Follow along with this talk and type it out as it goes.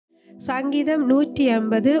சங்கீதம்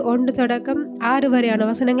 150 1 தொடக்கம் 6 வரையான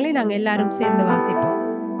வசனங்களை நாங்கள் எல்லாரும் சேர்ந்து வாசிப்போம்.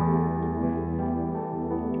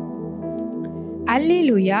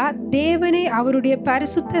 அல்லேலூயா. தேவனை அவருடைய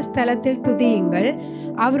பரிசுத்த ஸ்தலத்தில் துதியுங்கள்.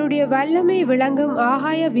 அவருடைய வல்லமை விளங்கும்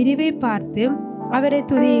ஆகாய விரிவை பார்த்து அவரை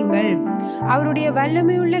துதியுங்கள். அவருடைய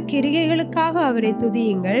வல்லமையுள்ள கிரிகைகளுக்காக அவரை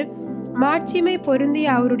துதியுங்கள். மாட்சிமை பொருந்திய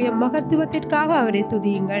அவருடைய மகத்துவத்திற்காக அவரை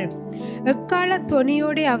துதியுங்கள். எக்கால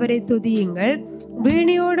தொனியோடு அவரை துதியுங்கள்.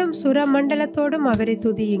 வீணையோடும் சுரமண்டலத்தோடும் அவரை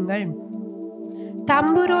துதியுங்கள்.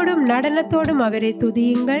 தம்புரோடும் நடனத்தோடும் அவரை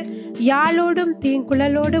துதியுங்கள். யாழோடும்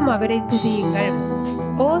தீங்குழலோடும் அவரை துதியுங்கள்.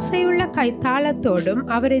 ஓசையுள்ள கைத்தாளத்தோடும்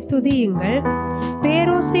அவரை துதியுங்கள்.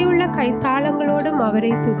 பேரோசையுள்ள கைத்தாளங்களோடும்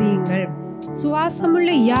அவரை துதியுங்கள்.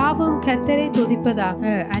 சுவாசமுள்ள யாவும் கர்த்தரை துதிப்பதாக.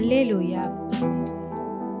 அல்லேலூயா.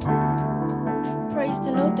 Praise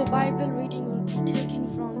the Lord. The Bible reading will be taken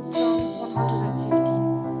from Psalms 115.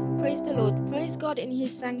 Praise the Lord. Praise God in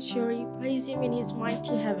His sanctuary. Praise Him in His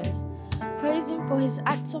mighty heavens. Praise Him for His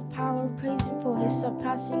acts of power. Praise Him for His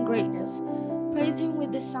surpassing greatness. Praise Him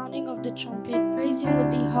with the sounding of the trumpet. Praise Him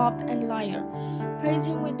with the harp and lyre. Praise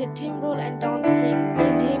Him with the timbrel and dancing.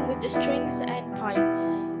 Praise Him with the strings and pipe.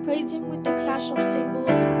 Praise Him with the clash of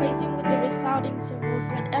cymbals. Praise Him with the resounding cymbals.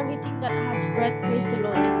 Let everything that has breath praise the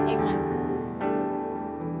Lord. Amen.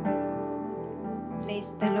 Praise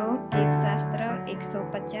the lord. ગીત શાસ્ત્ર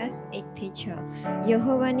 150 1-6.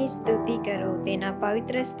 યહોવાની સ્તુતિ કરો, તેના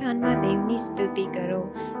પવિત્ર સ્થાનમાં દેવની સ્તુતિ કરો.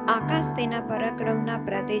 આકાશ તેના પરાક્રમના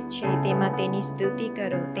પ્રદેશ છે, તેમાં તેની સ્તુતિ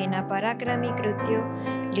કરો. તેના પરાક્રમી કૃત્યો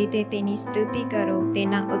લીધે તેની સ્તુતિ કરો.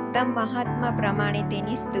 તેના ઉત્તમ મહાત્મા પ્રમાણે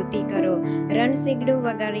તેની સ્તુતિ કરો. રણસીગડું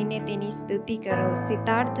વગાડીને તેની સ્તુતિ કરો.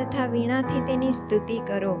 સિતાર તથા વીણાથી તેની સ્તુતિ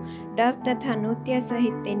કરો. ડફ તથા નૃત્ય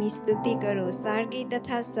સહિત તેની સ્તુતિ કરો. સારગી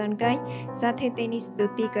તથા શણગાઈ સાથે તેની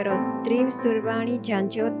સ્તુતિ કરો. ત્રિવ સુરવાણી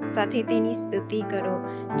ઝાંઝો સાથે તેની સ્તુતિ કરો.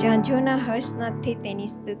 ઝાંઝોના હર્ષનાદથી તેની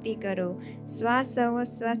સ્તુતિ કરો. શ્વાસ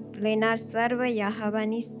અવશ્વાસ લેનાર સર્વ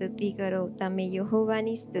યહોવાની સ્તુતિ કરો. તમે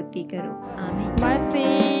યહોવાની સ્તુતિ કરો. આમીન.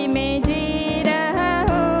 मसीह में जी रहा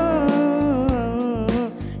हूँ,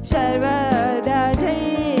 सर्वदा जय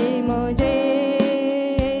मुझे.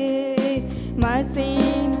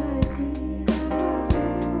 मसीह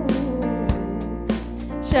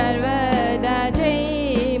सर्वदा जय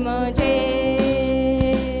मुझे.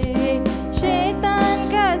 शैतान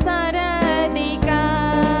का सारा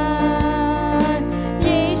अधिकार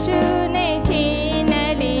यीशु ने छीन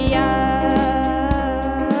लिया.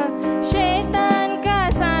 शैतान का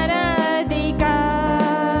सारा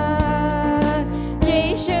अधिकार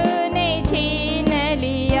यीशु ने छीन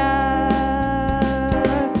लिया.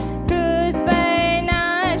 क्रूस पर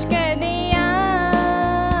नाश कर दिया.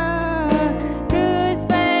 क्रूस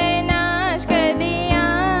पर नाश कर दिया.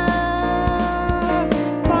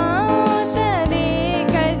 पाँव तले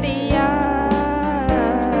कर दिया.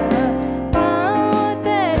 पाँव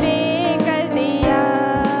तले कर दिया.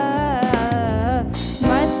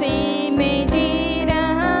 मसीह में जी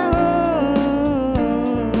रहा हूँ,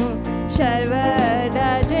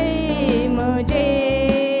 सर्वदा जय मुझे.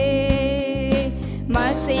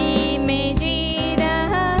 मसीह में जी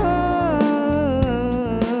रहा हूँ,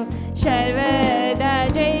 सर्वदा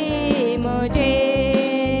जय मुझे.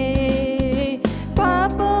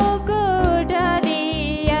 पापों को उठा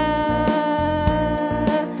लिया,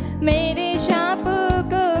 मेरे शापों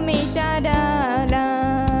को मिटा डाला.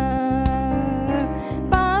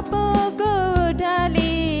 पापों को उठा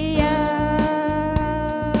लिया,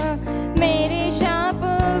 मेरे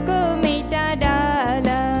शापों को मिटा डाला.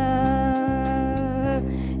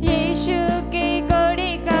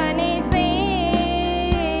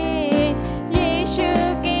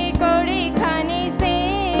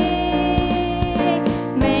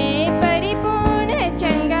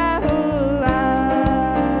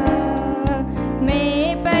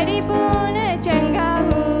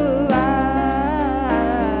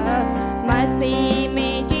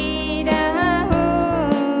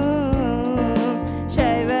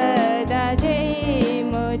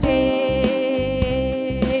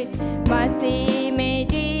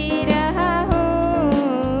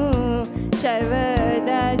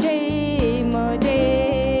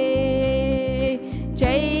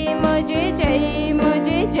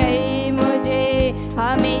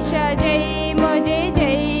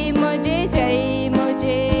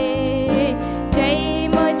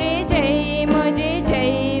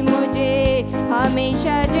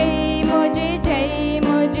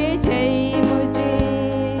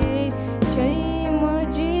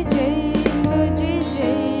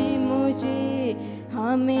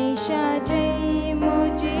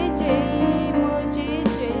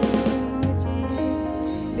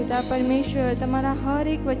 परमेश्वर तमारा हर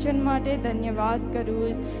एक वचन माटे धन्यवाद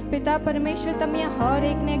करूँ। पिता परमेश्वर तमे हर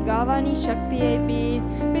एक ने गावानी शक्ति आपीश।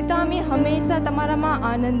 पिता अमे हमेशा तमारा में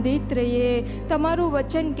आनंदित रहिए। तमारू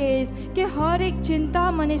वचन कहेश कि हर एक चिंता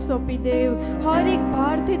मने सौंपी देव, हर एक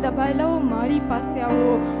भार थी दबायेला मारी पासे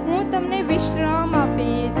आवो, हूँ तमने विश्राम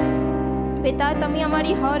आपीश। पिता तमे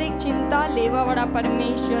अमारी हर एक चिंता लेवा वाला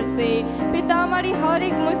परमेश्वर से, पिता अमारी हर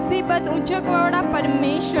एक मुसीबत ऊंचकवा वाला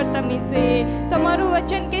परमेश्वर तमे से। तमारू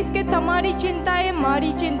वचन कहेश के तमारी चिंता है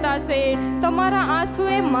मारी चिंता से, तमारा आंसू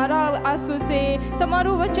है मारा आंसू से।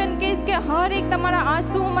 तमारू वचन कहेश के हर एक तमारा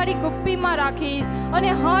आंसू मारी कुप्पी में राखीश अने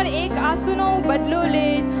हर एक आंसूनो बदलो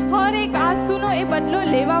लेश। हर एक आंसूनो ए बदलो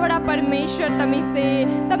लेवा वाला परमेश्वर तमे से।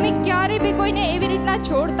 तमे क्यारे भी कोईने एवी रीतना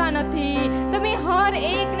छोड़ता नथी। तमे हर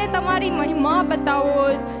एक ने तमारी महिमा बतावो।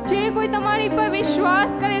 जे कोई तमारी पर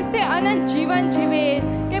विश्वास करे ते अनंत जीवन जीवे,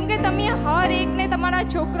 केम के तमे हर एक ने तमारा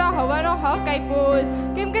छोकरा होવાનો हक आप्योस।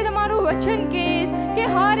 केम के तमारू वचन कहेश के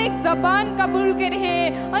हर एक जबान कबूल करे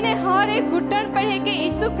अने हर एक घुटन पड़े के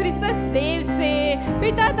यीशु ख्रिस्त देव से।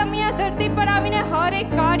 पिता तमे आ धरती पर आवीने हर एक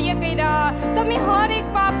कार्य कर्या, तमे हर एक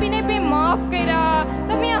पापी ने भी माफ कर्या,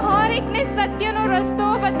 तमे हर एक ने सत्यनो रस्तो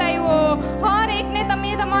बताव्यो, हर एक ने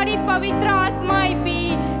तमे तमारी पवित्र आत्मा आपी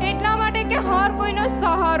એટલા માટે કે હર કોઈનો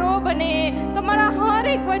સહારો બને। તમારા હર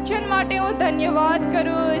એક વચન માટે હું ધન્યવાદ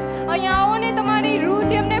કરું। અહીંયા આવો ને તમારી રૂહ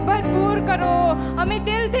અમને ભરપૂર કરો। અમે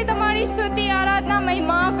દિલથી તમારી સ્તુતિ આરાધના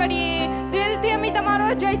મહિમા કરીએ, દિલથી અમે તમારો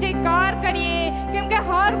જય જયકાર કરીએ, કેમ કે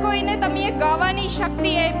હર કોઈને તમે ગાવાની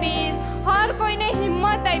શક્તિ આપીશ, હર કોઈને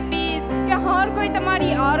હિંમત આપીશ કે હર કોઈ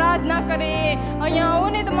તમારી આરાધના કરે। અહીંયા આવો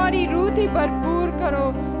ને તમારી રૂહથી ભરપૂર કરો।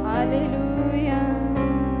 હાલેલુયા।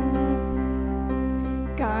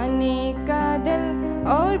 गाने का दिल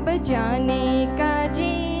और बजाने का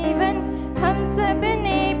जीवन हम सब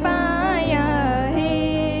ने पाया है,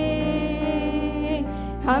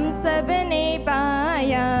 हम सब ने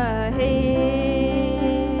पाया है।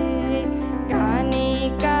 गाने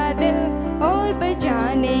का दिल और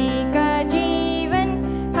बजाने का जीवन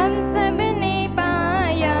हम सब ने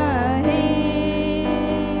पाया है,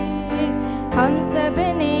 हम सब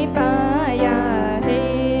ने पाया है।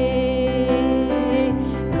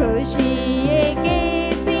 खुशी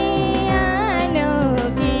कैसी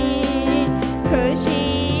अनोखी, खुशी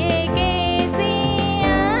कैसी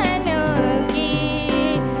अनोखी,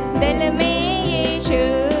 दिल में यीशु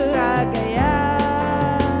आ गया,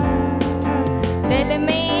 दिल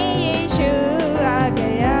में यीशु आ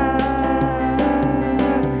गया।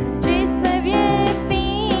 जिस व्यक्ति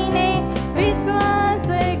ने विश्वास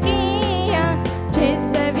किया, जिस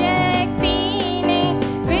व्यक्ति ने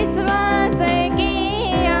विश्वास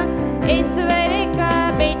किया, ईश्वर का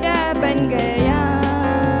बेटा बन गया,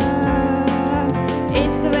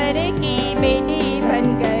 ईश्वर की बेटी बन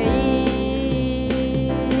गई,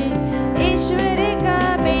 ईश्वर का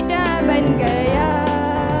बेटा बन गया,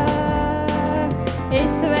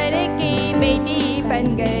 ईश्वर की बेटी बन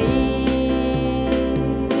गई।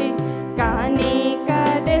 गाने का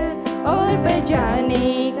दिल और बजाने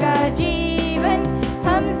का जीवन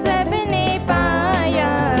हम सब ने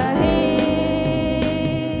पाया है,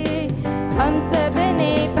 हम सब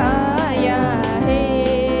ने पाया है।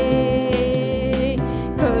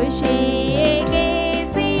 खुशी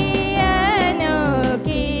कैसी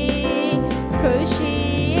अनोखी, खुशी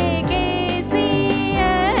कैसी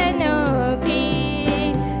अनोखी,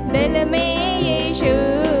 दिल में यीशु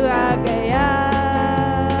आ गया,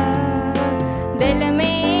 दिल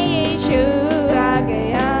में यीशु आ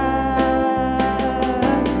गया।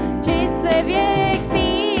 जिस व्यक्ति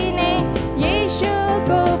ने यीशु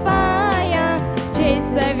को पाया, जिस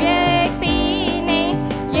व्यक्ति ने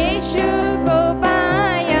यीशु को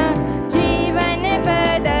पाया, जीवन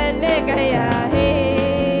बदल गया है,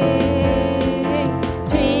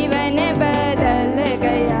 जीवन बदल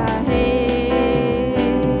गया है।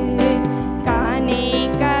 गाने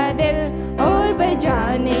का दिल और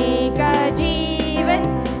बजाने का जीवन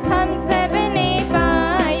हम सब ने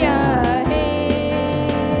पाया है,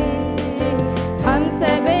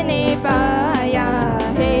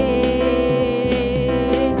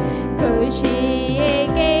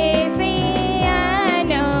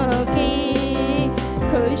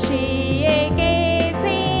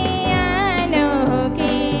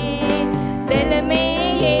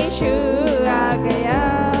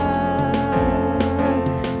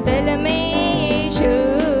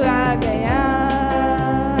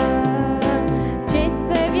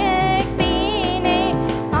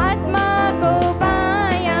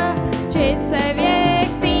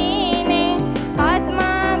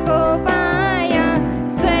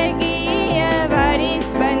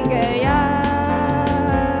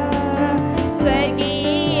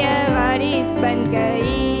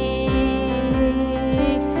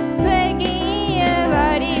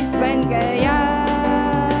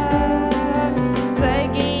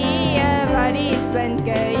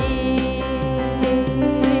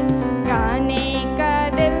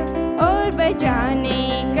 जाने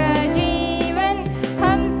का जीवन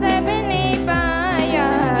हम सब ने पाया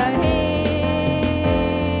है,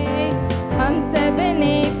 हम सब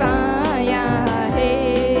ने पाया है।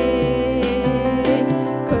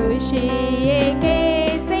 खुशी ये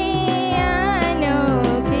कैसी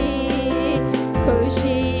अनोखी,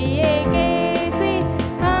 खुशी ये कैसी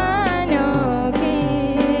अनोखी,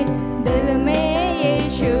 दिल में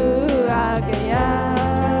यीशु आ गया,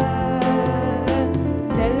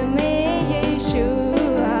 दिल में यीशु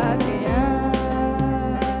आ गया,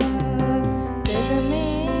 दिल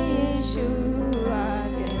में यीशु आ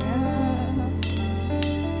गया।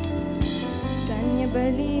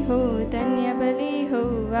 धन्य बलि हो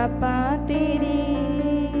आपा तेरी,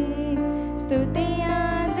 स्तुति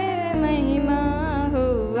आदर महिमा हो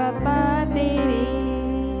आपा तेरी।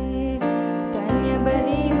 धन्य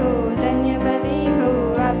बलि हो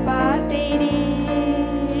आपा तेरी,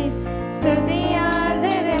 स्तुति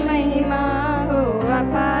आदर महिमा हो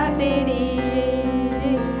आपा तेरी।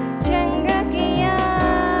 चंगा किया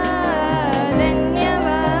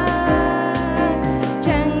धन्यवाद,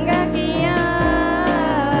 चंगा किया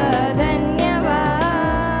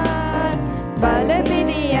धन्यवाद, बल भी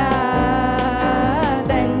दिया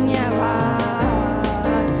धन्यवाद,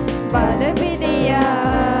 बल भी दिया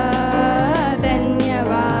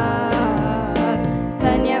धन्यवाद।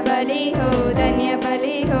 धन्य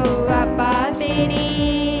बलि हो आपा तेरी,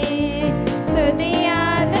 स्तुति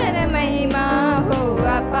आदर महिमा हो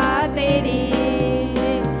आपा तेरी।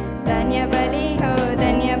 धन्य बलि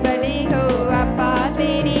हो आपा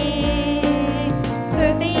तेरी,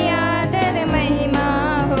 स्तुति आदर महिमा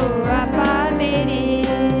हो आपा तेरी।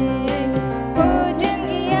 भोजन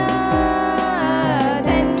दिया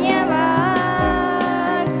धन्यवाद,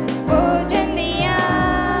 भोजन दिया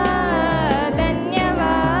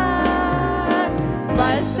धन्यवाद,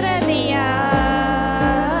 वस्त्र दिया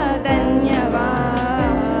धन्यवाद,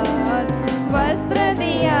 वस्त्र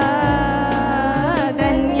दिया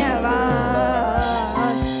धन्यवाद।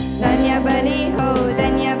 धन्य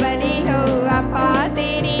बलि हो आपा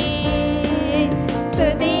तेरी,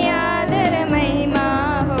 स्तुति आदर महिमा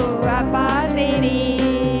हो आपा तेरी।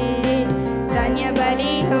 धन्य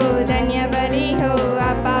बलि हो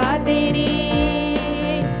आपा तेरी,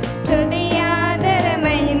 स्तुति आदर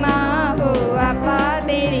महिमा हो आपा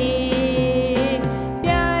तेरी।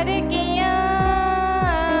 प्यार किया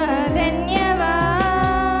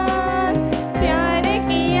धन्यवाद, प्यार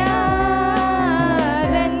किया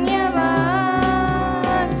धन्यवाद,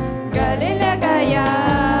 गले लगाया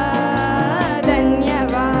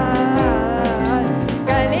धन्यवाद,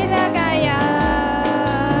 गले लगाया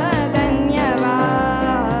धन्यवाद।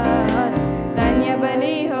 धन्य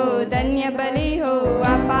बलि हो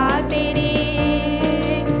आपा तेरी,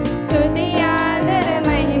 स्तुति आदर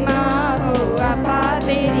महिमा हो आपा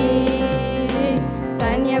तेरी।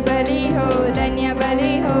 धन्य बलि हो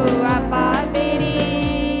आपा तेरी,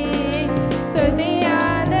 स्तुति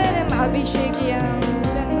आदर अभिषेक किया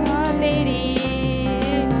तेरी,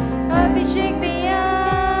 अभिषेक दिया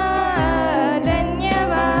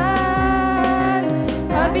धन्यवाद,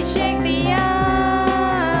 अभिषेक दिया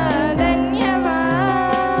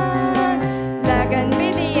धन्यवाद, लगन भी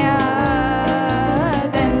दिया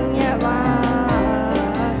धन्यवाद।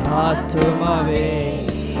 ஆத்துமாவே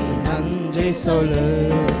நன்றி சொல்லு,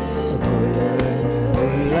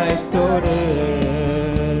 உள்ளத்தோடு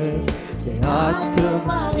என்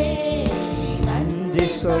ஆத்துமாவே நன்றி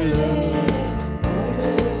சொல்லு.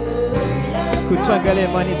 குற்றங்களை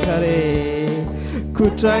மன்னித்தாரே,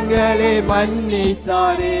 குற்றங்களை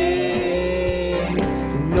மன்னித்தாரே,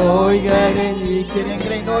 நோய்களை நீக்கிறேன்,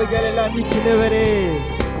 எங்களை நோய்கள் எல்லாம் நீக்கினவரே,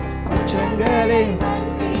 குற்றங்களை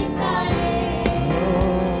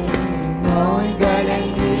நோய்களை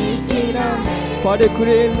நீக்கிறோம்.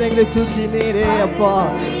 படுக்குறையில் எங்களை தூக்கினீரே அப்பா,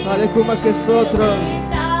 அதுக்கு உமக்கு ஸ்தோத்திரம்.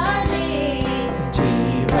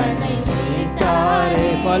 ஜீவனை நீத்தாரே,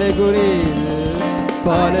 படுகுறையில்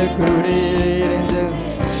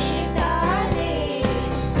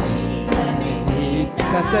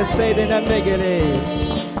கர்த்தர் செய்த நன்மைகளே,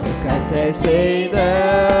 கர்த்தர் செய்த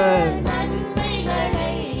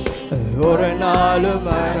ஒரு நாளும்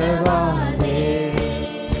மறவாதே,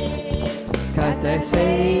 கர்த்தர்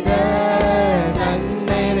செய்த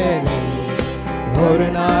நன்மைகளே ஒரு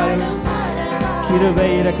நாளும். கிருபை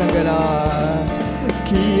இரக்கங்களா,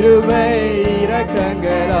 கிருபை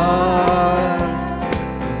இரக்கங்களா,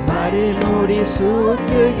 மடிமுடி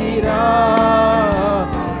சூட்டுகிறார்.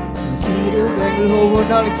 கிருபைகள் ஒவ்வொரு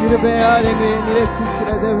நாள் கிருபையால் எங்களை நிலைக்கிற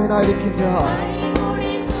தேவனாய் இருக்கின்றார்.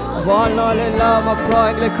 வாழ்நாள் எல்லாம் அப்பா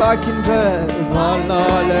எங்களை காக்கின்ற,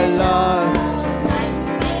 வாழ்நாள் எல்லாம்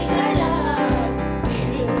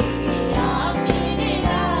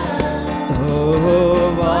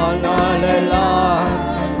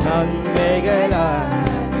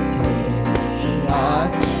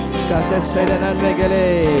செய்த நன்மைகளே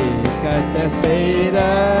கர்த்தர் செய்த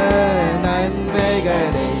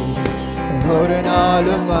நன்மைகளை ஒரு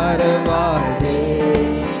நாளும் மறவாதே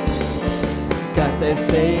கர்த்தர்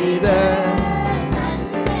செய்த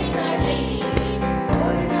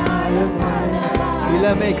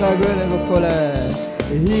இளமை கழுகு போல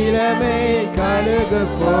இளமை கழுகு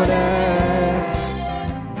போல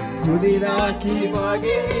புதிதாக்கி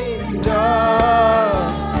மகிழ்கின்றார்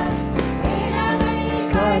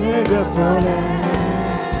கழுகு போல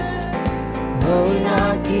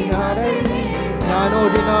ஓடினாக்கி நான்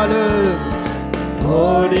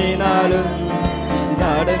ஓடினாலும்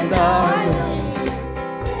நடந்தாலும்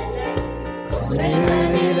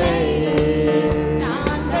குறைவதில்லை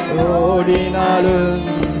ஓடினாலும்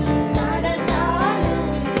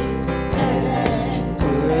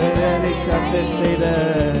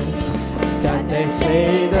கர்த்தர்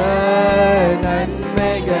செய்த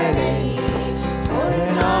நன்மைகளை ஒரு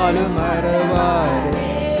நாளும் மறவாதே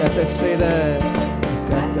கர்த்தர்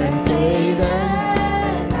செய்த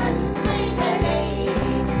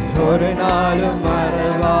ஒரு நாளும்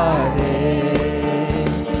மறவாதே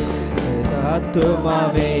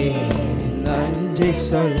ஆத்துமாவே நன்றி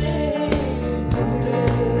சொல்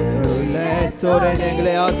உள்ளத்தோட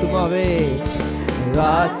எங்களை ஆத்துமாவே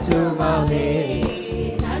ஆத்துமாவே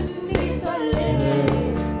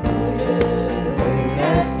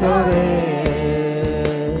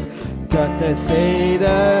கர்த்தர் செய்த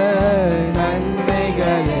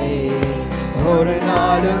நன்மைகளை ஒரு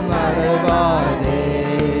நாளும் மறவாதே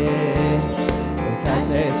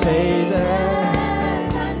கர்த்தர் செய்த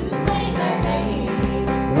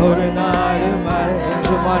ஒரு நாளும்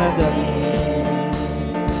என்றும் ஆனந்தம்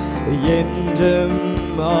என்றும்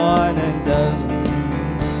ஆனந்தம்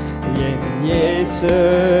என் இயேசு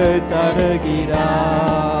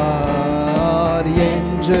தருகிறார்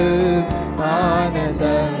என்றும்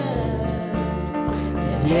ஆனந்தம்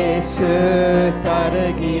இயேசு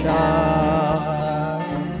தருகிறார்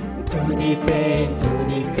துதிப்பேன்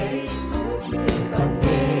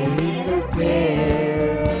கொண்டே இருப்பேன்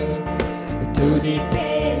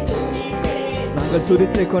நாங்கள்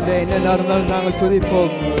துதித்துக் கொண்டே என்ன நடந்தாலும் நாங்கள்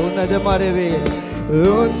துதிப்போம் உன்னத மறைவில்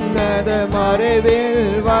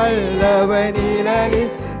வல்லவனிலில்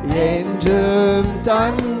என்றும்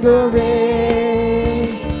தங்குவே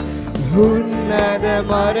உன்னத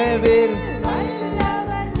மறைவில்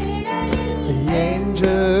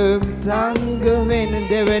என்றும் தங்குவேன்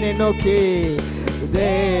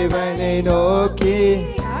தேவனை நோக்கி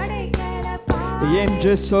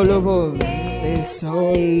என்று சொல்லுவோம்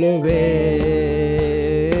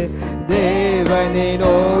தேவனை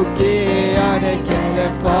நோக்கி அடைக்கல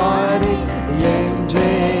பாரி என்றே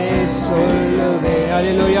சொல்லுவே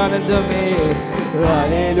அல்லேலூயா ஆனந்தமே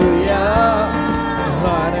அல்லேலூயா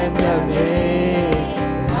ஆனந்தமே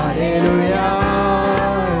அல்லேலூயா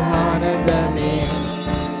ஆனந்தமே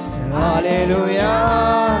அல்லேலூயா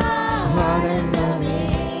ஆனந்தமே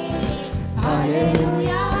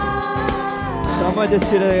அல்லேலூயா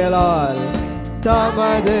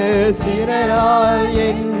தமது சிறையால்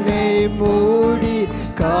என்னை மூடி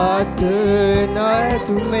காத்து நான்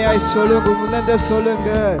உண்மையாய் சொல்லுங்க முன்னந்த சொல்லுங்க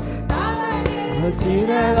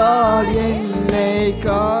சிறையால் என்னை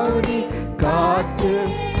காடி காத்து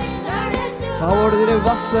அவருடைய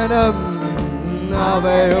வசனம்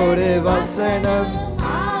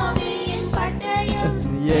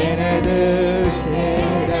எனது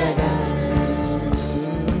கேடகம்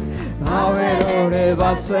அவருடைய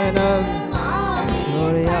வசனம்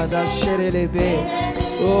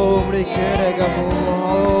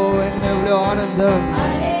என்ன ஆனந்தம்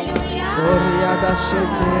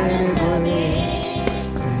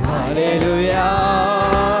Hallelujah,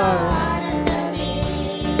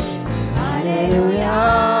 Hallelujah,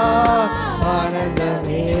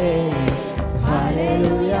 ஆனந்தமே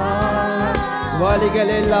Hallelujah.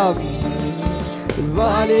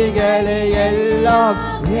 வாலிகள் எல்லாம்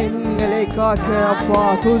எங்களை காக்க அப்பா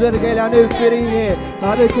தூதர்கள் அனுப்புறீங்க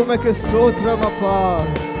அதுக்கு உமக்கு ஸ்தோத்திரம் அப்பா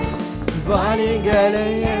வாலிகளை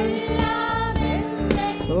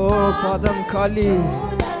ஓ பதம் காலி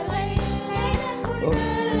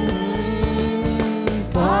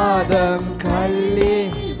பாதம் கல்லி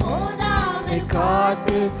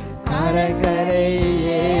காட்டு கரங்களை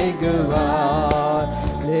ஏகுவார்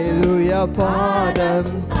அல்லேலூயா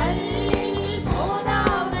பாதம்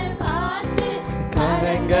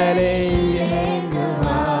கரங்களை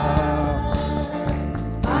ஏகுவார்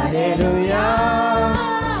அல்லேலூயா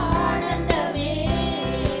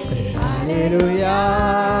அல்லேலூயா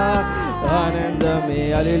ஆனந்தமே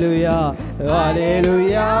அல்லேலூயா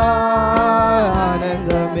அல்லேலூயா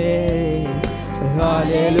ஆனந்தமே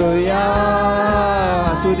அல்லேலூயா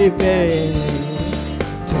துதிப்பேன்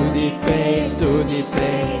துதிப்பேன்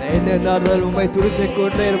துதிப்பேன் என்ன நாள் உண்மை துதித்துக்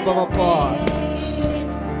கொண்டே இருப்போம் அப்பா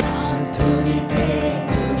துதிப்பேன்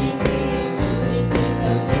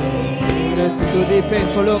துதிப்பேன்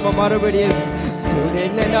சொல்லுவோம் மறுபடியும்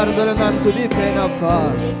என்ன நடந்தாலும் நான் துதிப்பேன் அப்பா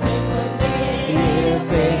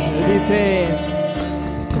துதிப்பேன்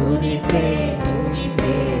துதிப்பேன்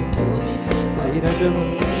இரண்டும்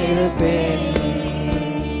இருப்பேன்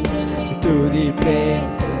துதிப்பேன்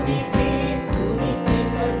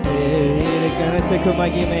கனத்துக்கு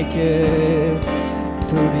மகிமைக்கு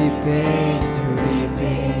துதிப்பேன்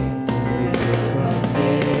துதிப்பேன்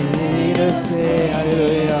இருப்பேன்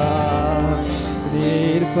அல்லேலூயா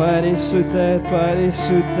நீர் பரிசுத்தர்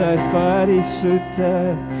பரிசுத்தர்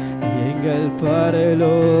பரிசுத்தர் எங்கள்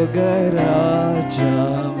பரலோக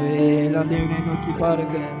ராஜாவே எல்லாம் தேவனை நோக்கி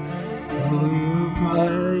பாருங்க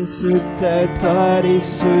பரிசுத்தர்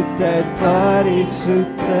பரிசுத்தர்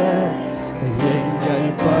பரிசுத்தர் எங்கள்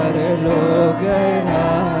பரலோக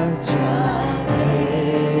ராஜாவே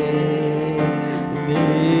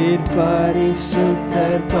நீர்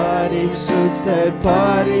பரிசுத்தர் பரிசுத்தர்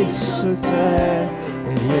பரிசுத்தர்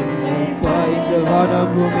என்னை பாய்ந்த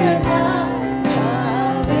வானம் பூமி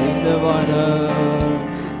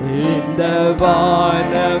இந்த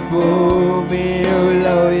வானம் பூமி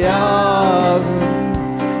உலயாவும்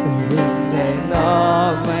இந்த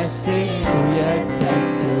நாமத்தை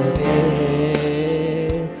உயர்த்தவே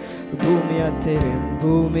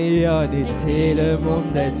பூமியாதித்திலும்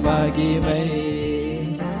உந்தன் மகிமை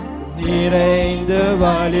நிறைந்து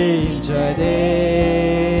வாழின்றதே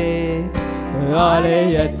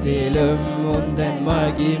ஆலயத்திலும் உந்தன்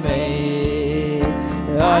மகிமை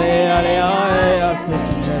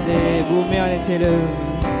ஆசைக்கின்றதே பூமியானத்திலும்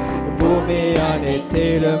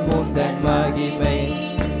உந்தன் மகிமை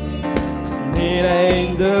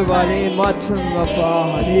நிறைந்து வழி மாற்றும் அப்பா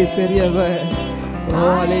நீ பெரியவர்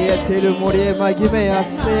ஆலயத்திலும் உடைய மகிமை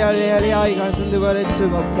அசை அலையாய் கலந்து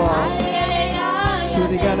வரட்டும் அப்பா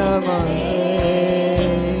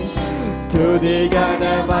துதிகன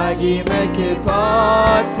மகிமைக்கு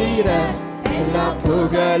பாத்திர எல்லாம்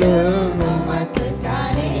புகழும் உமக்கு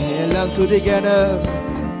தானே எல்லாம் துதிகன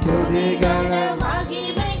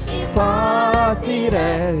பாத்திர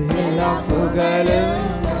எல்லாம் புகழும்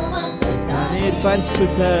நீர்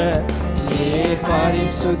பரிசுத்தர் நீர்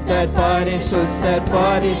பரிசுத்தர் பரிசுத்தர்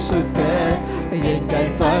பரிசுத்தர்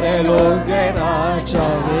எங்கள் பரலோக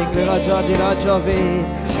ராஜாவே எங்கள் ராஜாதி ராஜாவே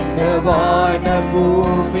வான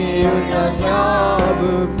பூமி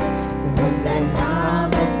யாவும்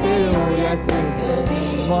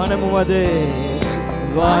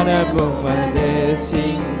வானமுமது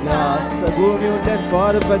சிங்காச பூமி உந்தன்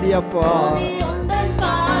பார்வதி அப்பா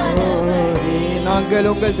நாங்கள்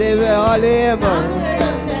உங்கள் தேவ ஆலயம்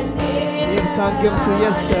நீர் தங்கும் துய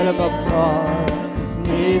ஸ்தலம் அப்பா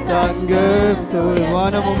நீ தங்கும்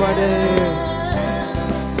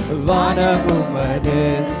வானமுமது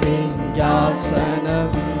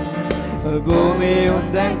சிங்காசனம் பூமி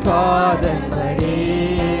உந்தன் பாதப்படி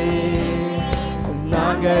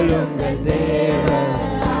நாங்கள் உங்கள் தேவன்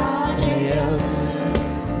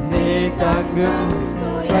நீ தங்கும்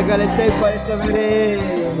சகலத்தை படைத்தவரே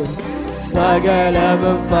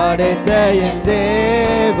சகலமும் படைத்த என்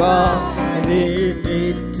தேவா நீ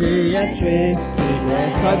நித்திய ஸ்ரேஷ்டிய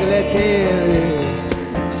சகலத்தை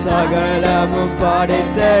சகலமும்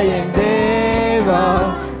படைத்த என் தேவா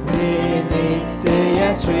நீ நித்திய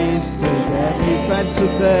ஸ்ரேஷ்டிய நீ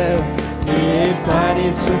பரிசுத்தர் நீ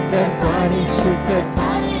பரிசுத்தர் பரிசுத்தர்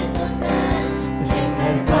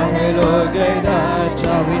எங்கள் பரலோக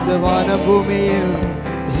ராஜா இந்த வான பூமியில்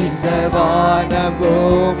இந்த வான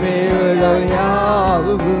பூமியில்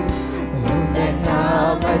யாவும் உந்தன்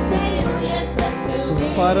நாமத்தை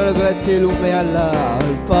பரலோகத்தில் உண்மை அல்ல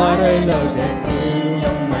பரலோகத்தில்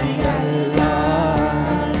உண்மை அல்ல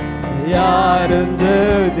யாருந்து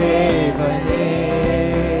தேவனே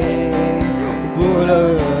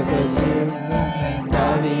பூலோகத்தில்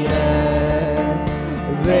தவிர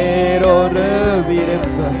வேறொரு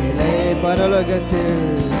விருப்பமில்லை பரலோகத்தில்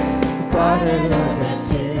பரலோகத்தில்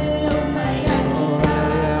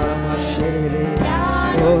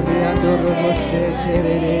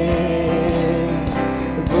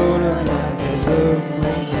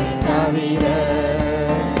தவிர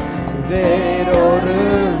வேறொரு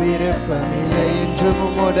விருப்பமில்லை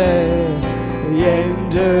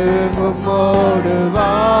என்றும் உம்மோடு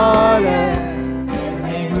வாழ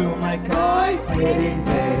உமக்காய்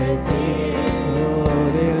தெரிந்தெடுத்தேயா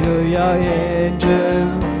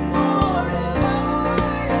என்றும்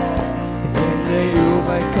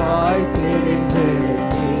உமக்காய் தெரிந்தெடுத்தேன்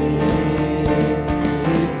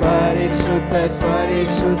பரிசுத்தர்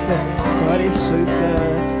பரிசுத்தர்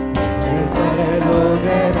பரிசுத்தர் எங்கள் பரலோக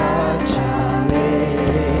ராஜாவே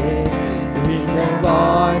இந்த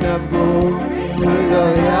வானம் பூமி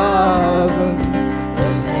யாவும்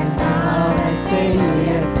உம்முடைய நாமத்தை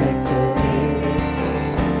உயர்த்தட்டுமே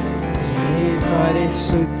நீர்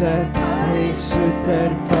பரிசுத்தர்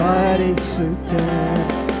பரிசுத்தர் பரிசுத்தர்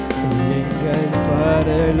எங்கள்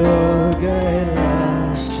பரலோக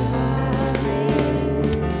ராஜாவே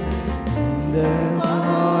இந்த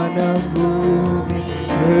வானம் பூமி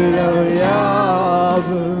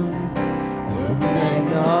யாவும் உம்முடைய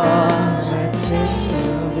நாமத்தை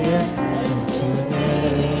உயர்த்தட்டுமே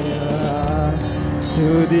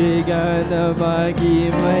துதி கன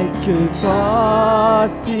மகிமைக்கு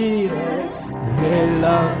பாத்திரர்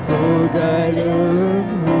எல்லாம்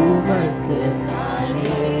புகழும் உமக்கு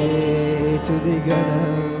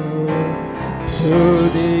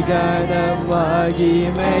துதி கன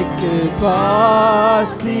மகிமைக்கு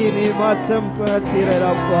பாத்திரி மத்தம்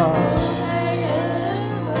பாத்திரப்பா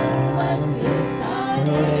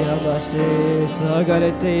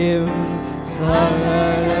சகலத்தையும்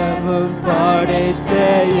சகலமும் படைத்த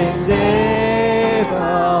என்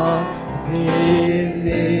தேவா நீர்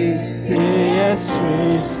நித்திய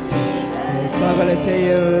சிருஷ்டி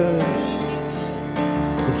சகலத்தையும்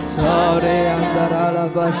சாரே அந்தரால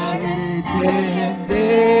பஷித்தே என்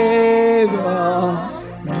தேவா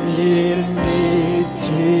நீர்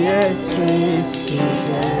நித்திய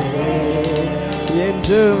சிருஷ்டிகரே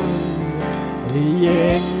என்றும்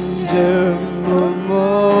என்றும்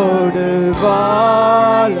உம்மோடு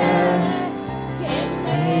வாழ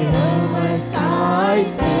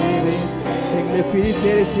எங்களை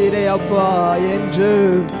பிரித்தெடுத்தீரே அப்பா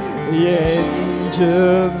என்றும்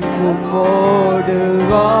என்றும் உம்மோடு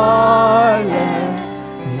வாழ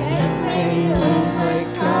என்னை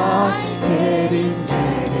உம்மைக்காய்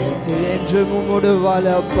தெரிஞ்செடுத்து என்றும் உம்மோடு வாழ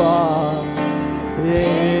அப்பா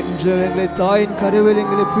என்று எங்களை தாயின் கருவில்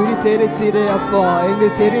எங்களை பிரித்தெடுத்தீரே அப்பா எங்களை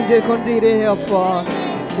தெரிஞ்சு கொண்டீரே அப்பா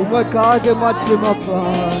உமக்காக மாற்றும் அப்பா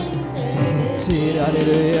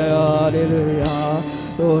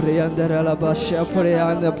ஒரு அந்தரல பாஷை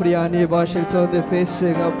அப்படியா நீ பாஷையில் தோந்து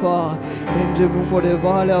பேசுங்கப்பா என்று உம்முடைய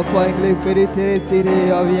வாழ அப்பா எங்களை பிரித்தெடுத்தீரே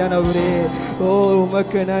ஆவியானவரே ஓ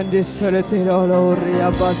உமக்கு நன்றி செலுத்தினால ஒரு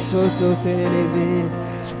அப்பா சொத்து தெரிவி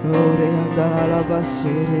ஒரு அந்தரல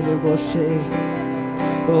பாஷை போஷே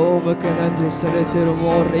உமக்கு நன்றி செலுத்துகிறோம்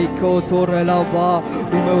ஓரைக்கோ தோறலாப்பா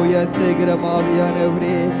உமை உயர்த்துகிறோம்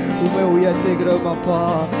ஆவியானவரே உமை உயர்த்துகிறோம் அப்பா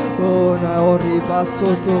ஓ நான் ஒரு பாசோ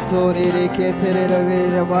தோ நீரே கேட்டே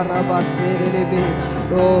மர பாசே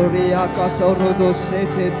ஓ ரியா காத்தோரோ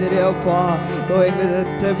சேத்தே தெரியப்பா ஓ எங்கள்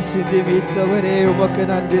ரத்தம் சிந்தி மீட்டவரே உமக்கு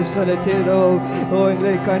நன்றி செலுத்துகிறோம் ஓ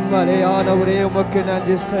எங்களை கண்மலையானவரே உமக்கு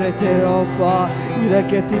நன்றி செலுத்துகிறோம்ப்பா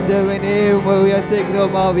இரக்கத்திந்தவனே உமை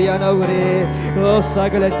உயர்த்துகிறோம் ஆவியானவரே ஓ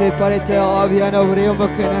சகலத்தை படைத்த ஆவியானவரே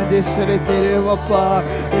உமக்கு நன்றி செலுத்துகிறோம் அப்பா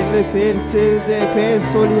எங்களை பேர்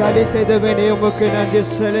சொல்லி அழைத்ததவனே உமக்கு நன்றி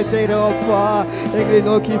செலுத்துகிறோம் அப்பா எங்களை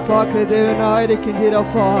நோக்கி பார்க்கிற தேவனாய்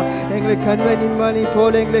இருக்கின்றீரப்பா எங்களை கண்மணின் மணி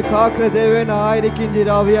போல எங்களை காக்கிற தேவனாய்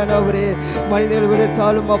இருக்கின்றீர் ஆவியானவரே மனிதர்கள்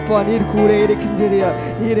விடுத்தாலும் அப்பா நீர் கூட இருக்கின்றீர்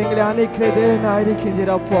நீர் எங்களை அணைக்கிற தேவனாய்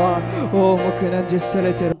இருக்கின்றீரப்பா ஓ உமக்கு நன்றி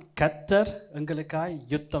செலுத்துகிறோம் கர்த்தர் எங்களுக்காய்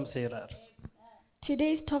யுத்தம் செய்கிறார்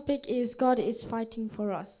Today's topic is God is fighting for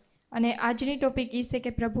us. અને આજની ટોપિક એ છે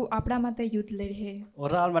કે પ્રભુ આપણા માટે યુદ્ધ લડે.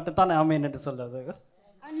 ஒரு ஆள் மட்டும் தான் ஆமென் என்று சொல்றது.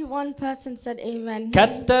 Only one person said amen.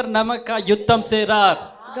 கர்த்தர் நமக்காய் யுத்தம் செய்கிறார்.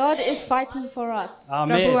 God is fighting for us.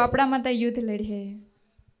 ஆமென். પ્રભુ આપણા માટે યુદ્ધ લડે.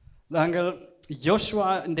 நாங்கள் யோசுவா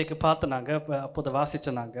இன்றைக்கு பார்த்தனாங்க அப்போது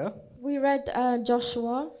வாசிச்சனாங்க. We read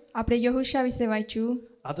Joshua. આપણે યહોશા વિશે વાંચ્યું.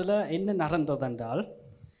 அதுல என்ன நடந்ததென்றால்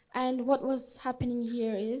And what was happening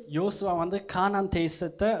here is யோசுவா வந்து கானான்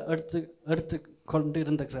தேசத்தை எடுத்து கொண்டு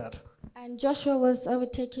இருந்தார். And Joshua was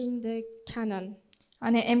overtaking the Canaan.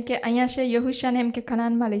 અને એમ કે અહીંયા છે યહોશાને એમ કે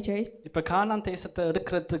કનાનમાં લઈ જઈશ. இப்ப கானான் தேசத்தை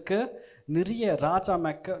எடுக்கிறதுக்கு நிறைய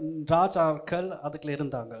ராஜாக்கள் அதுக்குள்ள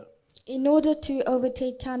இருந்தாங்க. In order to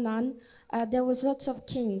overtake Canaan, there was lots of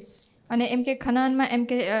kings. અને એમ કે કનાનમાં એમ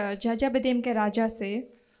કે જાજા બધી એમ કે રાજા છે.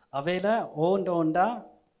 அவையில ஓண்டா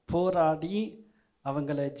போராடி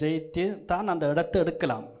அவங்களை ஜெயித்து தான் அந்த இடத்தை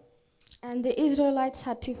எடுக்கலாம். And the Israelites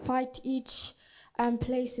had to fight each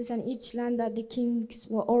places and each land that the kings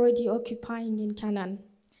were already occupying in Canaan.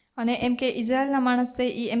 અને એમ કે ઇઝરાયલના માણસે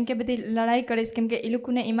ઈ એમ કે બધી લડાઈ કરે છે કેમ કે ઈ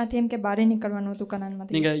લોકોને એમાંથી એમ કે બહાર નીકળવાનું હતું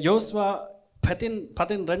કનાનમાંથી. நீங்க யோசுவா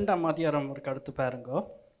 12ஆம் அதிகாரம் அடுத்து பாருங்க.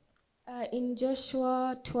 In Joshua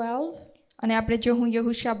 12. અને આપણે જો હું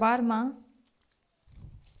યહોશા 12માં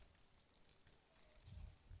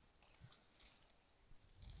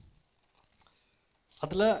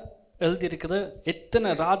அதுல எழுதியிருக்குது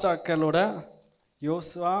எத்தனை ராஜாக்களோட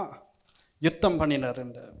யோசுவா யுத்தம்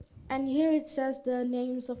பண்ணினாருன்னு. And here it says the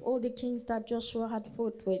names of all the kings that Joshua had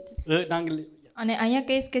fought with. நாங்கள் અને અહીંયા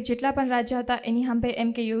કહીશ કે જેટલા પણ રાજા હતા એની સામે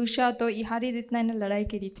એમ કે યોશા હતો એ સારી રીતના એને લડાઈ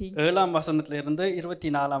કરી હતી. 7ஆம் வசனத்துல இருந்து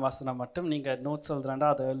 24ஆம் வசனம் மட்டும் நீங்க நோட்ஸ் எழுதுறேன்டா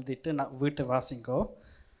அதை எழுதிட்டு வீட்டு வாசிங்கோ.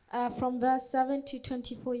 From verse 7 to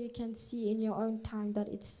 24 you can see in your own time that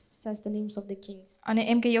it says the names of the kings. અને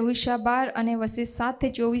એમ કે યહોશા 12 અને વસીસ 7 થી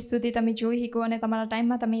 24 સુધી તમે જોઈ શકો અને તમારા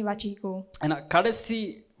ટાઈમમાં તમે વાંચી શકો. ஏன்னா கடைசி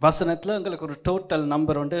வசனத்துல உங்களுக்கு ஒரு டோட்டல்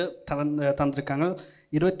நம்பர் வந்து தந்திருக்காங்க.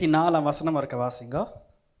 24ஆம் வசனம் வரைக்கும் வாசிங்க.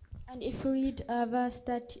 And if you read verse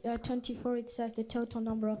 24 it says the total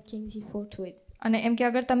number of kings he fought with. અને એમ કે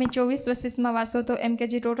અગર તમે 24 વસીસમાં વાંચો તો એમ કે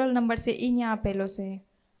જે ટોટલ નંબર છે એ અહીંયા આપેલો છે.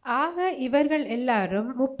 ஆக இவர்கள் எல்லாரும்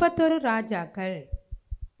 31 ராஜாக்கள்.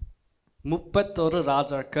 31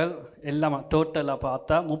 ராஜாக்கள் எல்லாம் டோட்டலா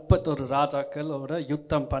பார்த்தா 31 ராஜாக்களோட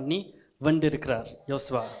யுத்தம் பண்ணி வென்றிருக்கிறார்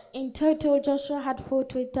யோசுவா. In total Joshua had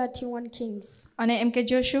fought with 31 kings. અને એમ કે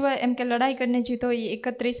જોશુઆ એમ કે લડાઈ કરીને જીતો એ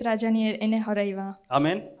 31 રાજાને એને હરાવ્યા.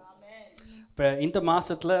 ஆமென். இப்போ இந்த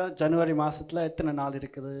மாசத்துல ஜனவரி மாசத்துல எத்தனை நாள்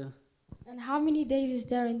இருக்குது? And how many days is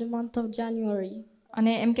there in the month of January?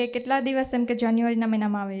 અને એમ કે કેટલા દિવસ એમ કે જાન્યુઆરીના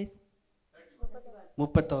મહિનામાં આવે?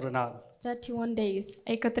 31 நாள். 31 days.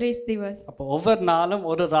 31 દિવસ. அப்போ ஒவ்வொரு நாளும்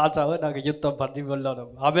ஒரு ராஜாவை நாங்க யுத்தம் பண்ணி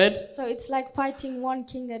வெல்லணும். ஆமென். So it's like fighting one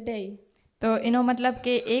king a day. તો એનો મતલબ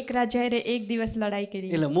કે એક રાજાએ એક દિવસ લડાઈ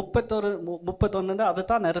કરી. இல்ல 31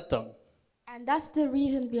 அதுதான் அர்த்தம். And that's the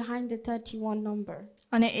reason behind the 31 number.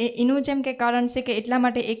 અને એનું જેમ કે કારણ છે કે એટલા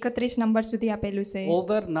માટે 31 નંબર સુધી આપેલું છે.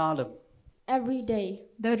 ஒவ்வொரு நாளும். Every day.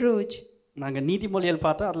 દરરોજ. நாங்க நீதிமொழிகள்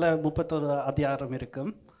பார்த்தா அதுல 31 அதிகாரம்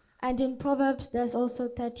இருக்கும். And in Proverbs there's also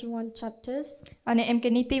 31 chapters. અને એમ કે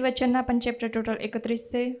નીતિ વચનના પણ ચેપ્ટર ટોટલ 31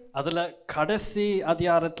 છે. அதுல கடைசி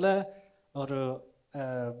அதிகாரத்துல ஒரு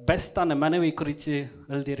பெஸ்டான மனைவி குறித்து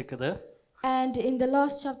எழுதி இருக்குது. And in the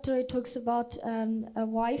last chapter it talks about a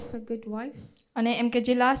wife, a good wife. અને એમ કે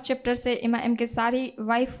જે લાસ્ટ ચેપ્ટર છે એમાં એમ કે સારી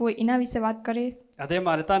વાઇફ હોય એના વિશે વાત કરે. அதே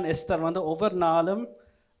மாதிரி தான் எஸ்தர் வந்து ஒவ்வொரு நாளும்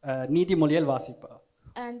நீதிமொழிகள் வாசிப்பா.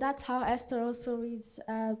 And that's how Esther also reads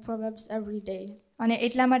Proverbs every day. અને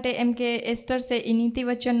એટલા માટે એમ કે એસ્ટર છે એ નીતિ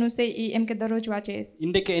વચનનું છે એ એમ કે દરરોજ વાંચે.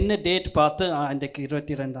 இன்றைக்கு என்ன டேட் பார்த்து இன்றைக்கு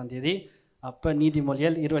 22ஆம் தேதி அப்ப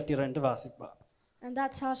நீதிமொழிகள் 22 வாசிப்பா. And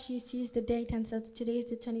that's how she sees the date and says today is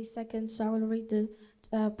the 22nd, so I will read the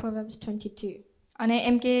Proverbs 22. અને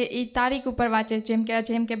એમ કે એ તારીખ ઉપર વાંચે જેમ કે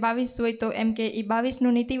 22 હોય તો એમ કે એ 22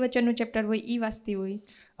 નું નીતિ વચનનું ચેપ્ટર હોય એ વાંચતી હોય.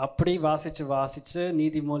 அப்படி வாசிச்சு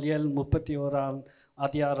நீதிமொழிகள் 31ஆம்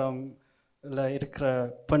அதிகாரம்ல இருக்கிற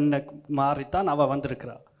பெண்ணை மாறித்தான் அவ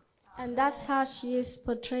வந்திருக்கிறா. And that's how she is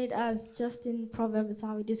portrayed as, just in Proverbs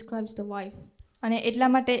how it describes the wife. અને એટલા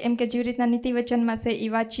માટે એમ કે જેવી રીતના નીતિ વચનમાં છે એ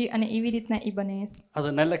વાંચી અને એવી રીતના એ બને. அது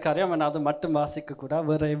நல்ல காரியம். ஆனால் அது மட்டும் வாசிக்க கூட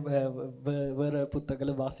வேற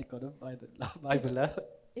புத்தகங்களை வாசிக்கணும் பைபிள.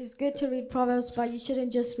 It's good to read Proverbs, but you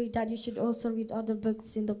shouldn't just read that. You should also read other books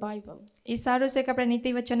in the Bible. એ સારું છે કે આપણે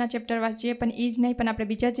નીતિ વચનના ચેપ્ટર વાંચીએ પણ એ જ નહીં પણ આપણે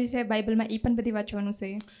બીજા જે છે બાઇબલમાં એ પણ બધી વાંચવાનું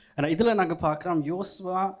છે. ஆனால் இதில் நாங்கள் பார்க்குறோம்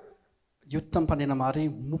யோசுவா யுத்தம் பண்ணின மாதிரி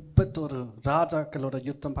 31 ராஜாக்களோட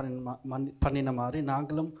யுத்தம் பண்ணின மாதிரி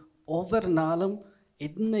நாங்களும் ஒவ்வொரு நாளும்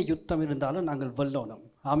என்ன யுத்தம் இருந்தாலும் நாங்கள் வெல்லணும்.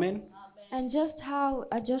 ஆமென். And just how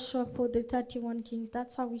Joshua fought the 31 kings,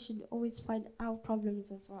 that's how we should always fight our problems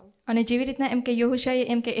as well. અને જેવી રીતના એમ કે યહોશાએ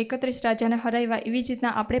એમ કે 31 રાજાને હરાવ્યા એવી જ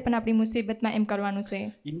રીતના આપણે પણ આપણી મુસીબતમાં એમ કરવાનું છે.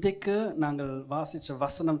 இன்றைக்கு நாங்கள் வாசித்த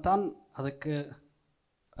வசனம் தான் அதுக்கு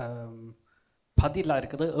பதிலா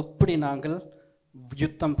இருக்குது எப்படி நாங்கள்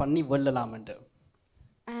யுத்தம் பண்ணி வெல்லலாம் என்று.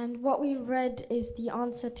 And what we read is the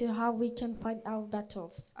answer to how we can fight our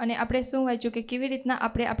battles. અને આપણે શું વાંચ્યું કે કેવી રીતના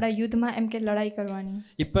આપણે આપણા યુદ્ધમાં એમ કે લડાઈ કરવાની.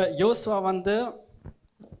 இப்போ யோசுவா வந்து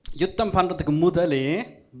யுத்தம் பண்றதுக்கு முதலே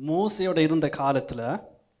மோசேயோட இருந்த காலத்துல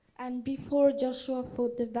And before Joshua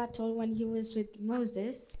fought the battle when he was with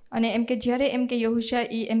Moses. અને એમ કે જ્યારે એમ કે યહોશા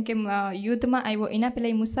એ એમ કે યુદ્ધમાં આવ્યો એના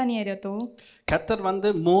પહેલા એ મૂસાની હારે હતો. கர்த்தர்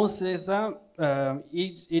வந்து மோசேஸை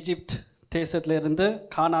ஈஜிப்ட் தேசத்துல இருந்து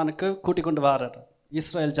கானானுக்கு கூட்டி கொண்டு வரார்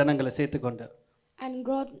இஸ்ரேல் ஜனங்களை சேர்த்துக்கொண்டு. And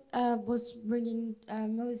God was bringing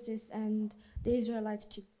Moses and the Israelites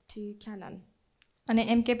to Canaan. અને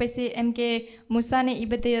એમ કે પછી એમ કે મૂસાને એ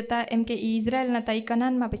બધે હતા એમ કે ઇઝરાયલના હતા એ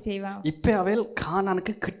કનાનમાં પછી આવ્યા. இப்போ அவள்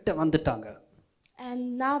கானானுக்கு கிட்ட வந்துட்டாங்க. And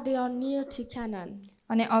now they are near to Canaan.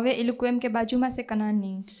 અને હવે એ લોકો એમ કે બાજુમાં છે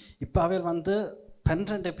કનાનની. இப்போ அவள் வந்து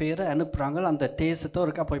 12 பேரை அனுப்புறாங்க அந்த தேசத்தை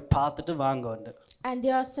ஒருக்கா போய் பார்த்துட்டு வாங்கன்னு. And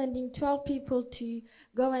they are sending 12 people to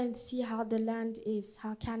go and see how the land is,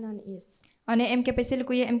 how Canaan is. અને એમ કે પછી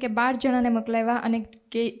લોકોએ એમ કે 12 જણાને મોકલાવ્યા અને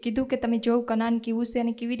કીધું કે તમે જો કનાન કેવું છે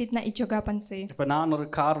અને કેવી રીતના એ જગા પણ છે. இப்போ நான் ஒரு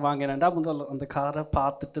கார் வாங்கினேன்டா முதல்ல அந்த காரை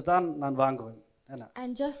பார்த்துட்டு தான் நான் வாங்குவேன். என்ன?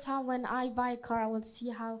 And just how when I buy a car, I will see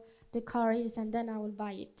how the car is and then I will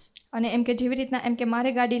buy it. અને એમ કે જેવી રીતના એમ કે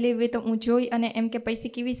મારે ગાડી લેવી તો હું જોઈ અને એમ કે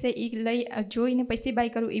પૈસી કેવી છે એ લઈ જોઈને પૈસી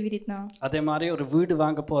બાય કરું એવી રીતના. அதே மாதிரி ஒரு வீடு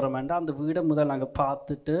வாங்க போகிறோம்டா அந்த வீடை முதல்ல நாங்கள்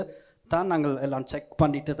பார்த்துட்டு தான் நாங்கள் எல்லாம் செக்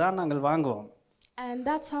பண்ணிட்டு தான் நாங்கள் வாங்குவோம். And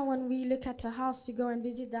that's how when we look at a house, to go and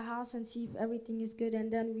visit the house and see if everything is good and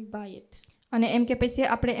then we buy it. અને એમ કે પૈસી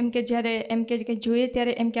આપણે એમ કે જ્યારે એમ કે કંઈ જોઈએ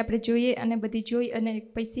ત્યારે એમ કે આપણે જોઈએ અને બધી જોઈ અને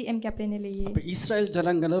પૈસી એમ કે આપણે એને લઈએ. அப்போ இஸ்ரேல்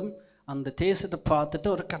ஜனங்களும் அந்த தேசத்தை பார்த்துட்டு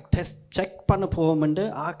ஒரு டெஸ்ட் செக் பண்ண போவோம்னு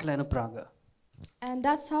ஆக்களை அனுப்புகிறாங்க. And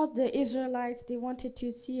that's how the Israelites, they wanted to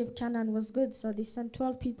see if Canaan was good, so they sent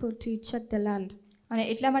 12 people to check the land. અને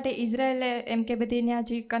એટલા માટે ઇઝરાયલે એમ કે બધી ન્યા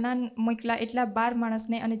જે કનાન મોકલા એટલા 12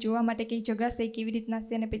 માણસને અને જોવા માટે કઈ જગા છે કેવી રીતના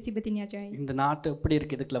છે અને પછી બધી ન્યા જાય. இந்த நாட்டு எப்படி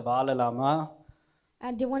இருக்கு, இதுக்குள்ள வாழலாமா?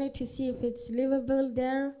 And they wanted to see if it's livable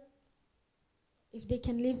there, if they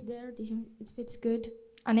can live there, if it's good.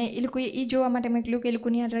 અને એ લોકોએ એ જોવા માટે મોકલ્યું કે એ લોકો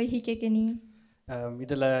ન્યા રહી શકે કે નહીં.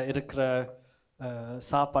 இதில் இருக்கிற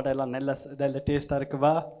சாப்பாடெல்லாம் நல்ல நல்ல டேஸ்ட்டாக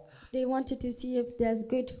இருக்குவா? They wanted to see if there's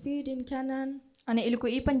good food in Canaan. અને એ લોકો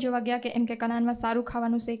એ પણ જોવા ગયા કે એમ કે કનાનમાં સારું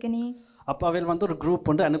ખાવાનું છે કે નહીં. அப்போ அவள் வந்து ஒரு குரூப்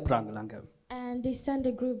வந்து அனுப்புகிறாங்களாங்க. And they sent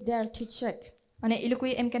a group there to check. અને એ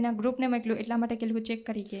લોકોએ એમ કે ના ગ્રુપને મોકલ્યું એટલા માટે કે એ લોકો ચેક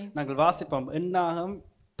કરી કે. நாங்கள் வாசிப்போம். என்னாகும்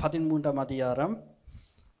 13ஆம் அதிகாரம்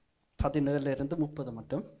 17 30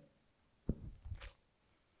 மட்டும்.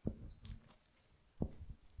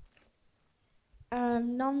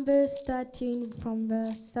 Numbers 13 from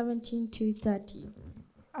verse 17 to 30.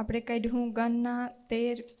 આપણે કાઢ્યું ગણના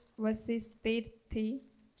 13 verses 13 થી.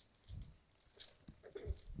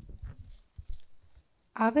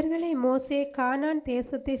 அவர்களை மோசே கானான்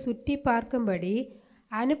தேசத்தை சுற்றி பார்க்கும்படி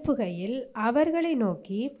அனுப்புகையில் அவர்களை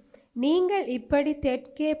நோக்கி, நீங்கள் இப்படி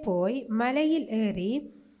தெற்கே போய் மலையில் ஏறி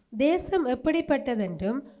தேசம்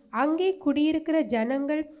எப்படிப்பட்டதென்றும் அங்கே குடியிருக்கிற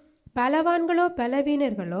ஜனங்கள் பலவான்களோ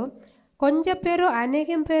பலவீனர்களோ கொஞ்ச பேரோ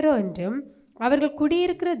அநேகம் பேரோ என்றும் அவர்கள்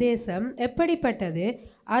குடியிருக்கிற தேசம் எப்படிப்பட்டது,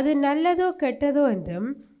 அது நல்லதோ கெட்டதோ என்றும்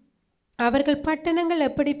அவர்கள் பட்டணங்கள்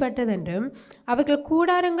எப்படிப்பட்டதென்றும் அவர்கள்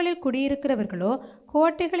கூடாரங்களில் குடியிருக்கிறவர்களோ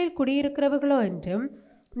கோட்டைகளில் குடியிருக்கிறவர்களோ என்றும்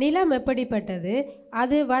நிலம் எப்படிப்பட்டது,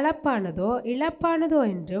 அது வளப்பானதோ இழப்பானதோ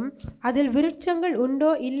என்றும் அதில் விருட்சங்கள்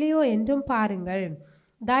உண்டோ இல்லையோ என்றும் பாருங்கள்.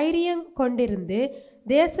 தைரியம் கொண்டிருந்து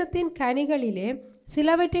தேசத்தின் கனிகளிலே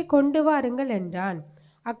சிலவற்றை கொண்டு வாருங்கள் என்றான்.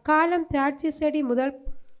 அக்காலம் திராட்சை செடி முதல்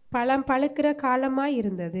பழம் பழுக்கிற காலமாய்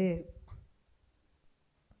இருந்தது.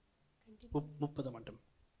 30 மட்டும்.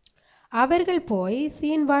 அவர்கள் போய்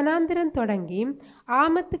சீன் வனாந்திரம் தொடங்கி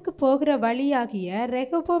ஆமத்துக்கு போகிற வழியாகிய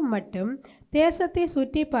ரெகோபோம் மட்டும் தேசத்தை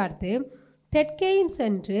சுற்றி பார்த்து தெற்கேயும்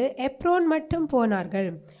சென்று எப்ரோன் மட்டும் போனார்கள்.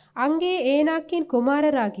 அங்கே ஏனாக்கின்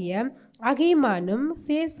குமாரராகிய அகீமானும்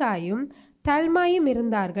சேசாயும் தல்மாயும்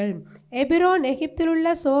இருந்தார்கள். எபிரோன்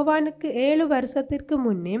எகிப்திலுள்ள சோவானுக்கு 7 வருஷத்திற்கு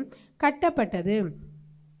முன்னே கட்டப்பட்டது.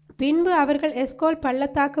 பின்பு அவர்கள் எஸ்கோல்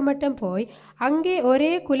பள்ளத்தாக்கு மட்டும் போய் அங்கே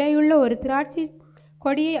ஒரே குலையுள்ள ஒரு திராட்சை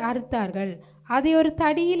கொடியை அறுத்தார்கள். அதை ஒரு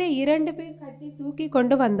தடியிலே 2 பேர் கட்டி தூக்கி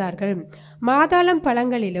கொண்டு வந்தார்கள். மாதாளம்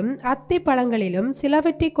பழங்களிலும் அத்தி பழங்களிலும்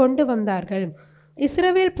சிலவற்றை கொண்டு வந்தார்கள்.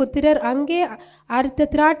 இஸ்ரவேல் புத்திரர் அங்கே அறுத்த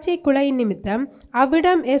திராட்சை குலை நிமித்தம்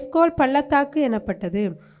அவ்விடம் எஸ்கோல் பள்ளத்தாக்கு எனப்பட்டது.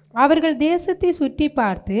 அவர்கள் தேசத்தை சுற்றி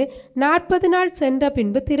பார்த்து 40 நாள் சென்ற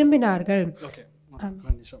பின்பு திரும்பினார்கள்.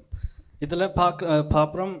 இதில்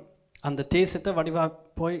பார்க்குறோம் அந்த தேசத்தை வடிவா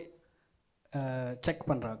போய் செக்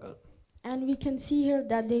பண்ணுறாங்க. And we can see here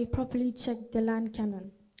that they properly checked the land Canaan.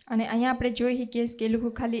 અને અહીંયા આપણે જોઈ શકીએ કે લોકો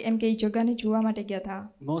ખાલી એમ કે એ જગાને જોવા માટે ગયા હતા.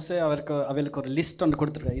 மோசே அவளுக்கு ஒரு லிஸ்ட் ஒன்று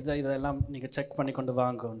கொடுத்துருக்காரு. இதெல்லாம் நீங்கள் செக் பண்ணி கொண்டு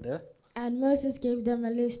வாங்க உண்டு. And Moses gave them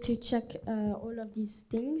a list to check all of these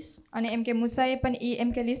things. અને એમ કે મૂસાએ પણ એ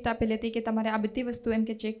એમ કે લિસ્ટ આપેલી હતી કે તમારે આ બધી વસ્તુ એમ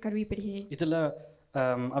કે ચેક કરવી પડે. இதில்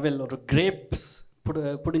அவள் ஒரு கிரேப்ஸ்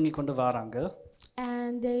பிடுங்கி கொண்டு வராங்க.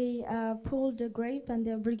 And they pulled the grape and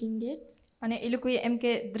they're bringing it. અને એ લોકોએ એમ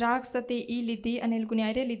કે દ્રાક્ષ હતી એ લીધી અને એ લોકોની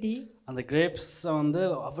આરે લીધી. அந்த கிரேப்ஸ் வந்து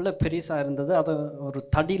அவ்வளோ பெருசாக இருந்தது. அதை ஒரு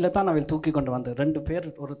தடியில் தான் அவள் தூக்கி கொண்டு வந்தது. 2 பேர்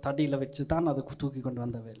ஒரு தடியில் வச்சு தான் அதை தூக்கி கொண்டு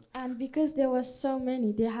வந்தவள். And because there were so many,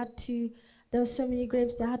 there were so many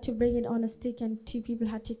grapes, they had to bring it on a stick and 2 people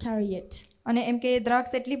had to carry it. અને એમ કે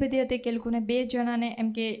દ્રાક્ષ એટલી બધી હતી કે લોકોને 2 જણાને એમ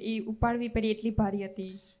કે એ ઉપાડવી પડી, એટલી ભારી હતી.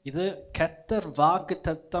 இது கர்த்தர் வாக்கு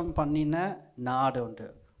தத்தம் பண்ணின நாடு உண்டு.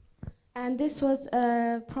 And this was a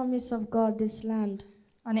promise of God, this land.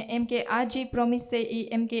 અને એમ કે આ જે પ્રોમિસ છે એ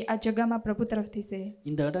એમ કે આ જગામાં પ્રભુ તરફથી છે.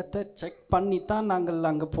 இந்த இடத்தை செக் பண்ணி தான் நாங்கள்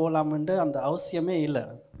அங்கே போகலாம்னு அந்த அவசியமே இல்லை.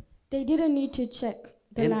 They didn't need to check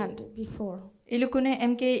the land before. એ લોકોને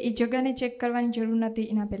એમ કે એ જગાને ચેક કરવાની જરૂર નથી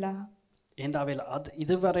એના પહેલાં. ஏன்னா அவையில்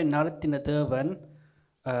இதுவரை நடத்தின தேவன்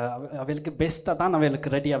அவைகளுக்கு பெஸ்ட்டாக தான் அவைகளுக்கு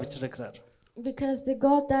ரெடியாக வச்சிருக்கிறார். Because the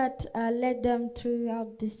God that led them throughout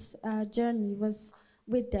this journey was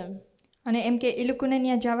with them. અને એમ કે એ લોકોને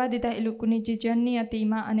ત્યાં જવા દીધા, એ લોકોની જે જર્ની હતી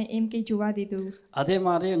એમાં, અને એમ કે જોવા દીધું. அதே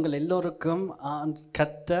மாதிரி எங்கள் எல்லோருக்கும்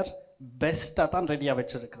கர்த்தர் பெஸ்ட்டாக தான் ரெடியாக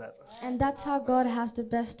வச்சிருக்கிறார். And that's how God has the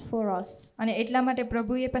best for us. અને એટલા માટે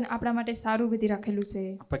પ્રભુએ પણ આપણા માટે સારું બધી રાખેલું છે.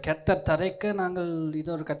 அப்போ கர்த்தர் தரைக்க நாங்கள்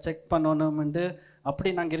இது ஒரு செக் பண்ணணும்னு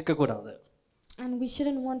அப்படி நாங்கள் இருக்கக்கூடாது. And we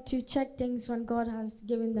shouldn't want to check things when God has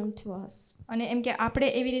given them to us. અને એમ કે આપણે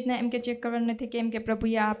એવી રીતના એમ કે ચેક કરવાનું નથી કે એમ કે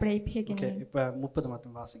પ્રભુએ આપણે આપીએ કે ஓகே, નહીં. இப்போ 30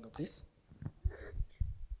 மட்டும் வாசிங்க ப்ளீஸ்.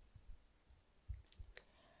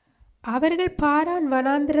 அவர்கள் பாரான்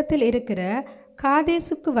வனாந்திரத்தில் இருக்கிற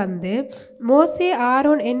காதேசுக்கு வந்து மோசே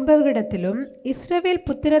ஆரோன் என்பவர்களிடத்திலும் இஸ்ரவேல்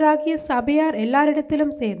புத்திரராகிய சபையார்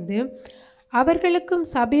எல்லாரிடத்திலும் சேர்ந்து அவர்களுக்கும்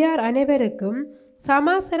சபையார் அனைவருக்கும்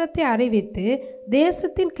சமாசரத்தை அறிவித்து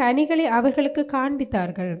தேசத்தின் கனிகளை அவர்களுக்கு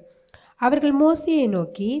காண்பித்தார்கள். அவர்கள் மோசேயை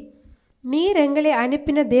நோக்கி, நீர் எங்களை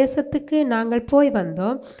அனுப்பின தேசத்துக்கு நாங்கள் போய்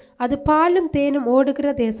வந்தோம். அது பாலும் தேனும் ஓடுகிற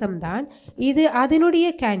தேசம்தான். இது அதனுடைய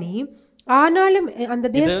கனி. ஆனாலும் அந்த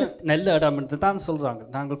தேசம் நல்ல இடம் தான் சொல்றாங்க.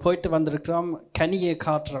 நாங்கள் போயிட்டு வந்திருக்கிறோம், கனியை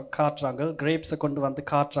காட்டுறாங்க, கிரேப்ஸை கொண்டு வந்து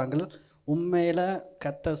காட்டுறாங்க. உண்மையில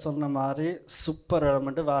கர்த்தர் சொன்ன மாதிரி சூப்பர்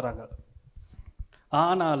இடம்ட்டு வராங்க.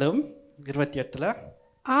 ஆனாலும் 28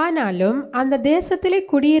 ஆனாலும் அந்த தேசத்திலே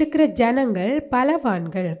குடியிருக்கிற ஜனங்கள்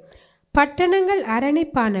பலவான்கள், பட்டணங்கள்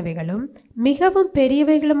அரணிப்பானவைகளும் மிகவும்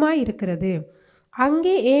பெரியவைகளுமாயிருக்கிறது.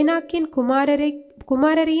 அங்கே ஏனாக்கின்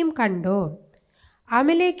குமாரரையும் கண்டோம்.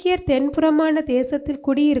 அமலேக்கியர் தென்புறமான தேசத்தில்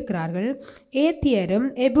குடியிருக்கிறார்கள். ஏத்தியரும்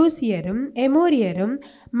எபூசியரும் எமோரியரும்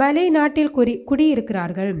மலை நாட்டில்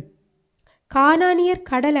குடியிருக்கிறார்கள். கானானியர்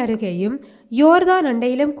கடல் அருகேயும் யோர்தான்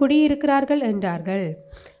அண்டையிலும் குடியிருக்கிறார்கள் என்றார்கள்.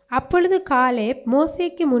 அப்பொழுது காலேப்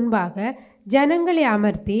மோசேக்கு முன்பாக ஜனங்களை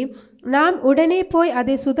அமர்த்தி, நாம் உடனே போய்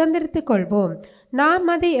அதை சுதந்திரித்துக் கொள்வோம், நாம்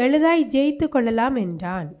அதை எளிதாய் ஜெயித்து கொள்ளலாம்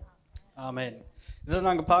என்றான். ஆமென். இதில்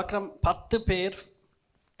நாங்கள் பார்க்குறோம் 10 பேர்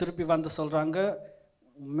திருப்பி வந்து சொல்கிறாங்க,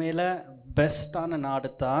 உண்மையில் பெஸ்ட்டான நாடு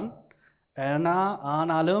தான்,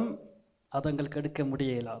 ஆனாலும் அது எங்களுக்கு எடுக்க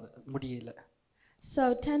முடியல. So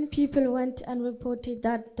 10 people went and reported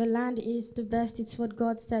that the land is the best, it's what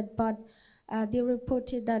God said, but they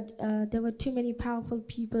reported that there were too many powerful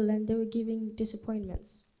people and they were giving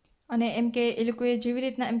disappointments. અને એમ કે એ લોકોએ જેવી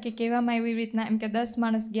રીતના એમ કે કહેવામાં આવ્યું એવી રીતના એમ કે 10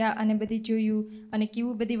 માણસ ગયા અને બધી જોયું અને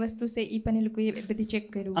કેવું બધી વસ્તુ છે એ પણ એ લોકોએ બધી ચેક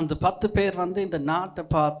કર્યું. அந்த 10 பேர் வந்து இந்த நாட்டை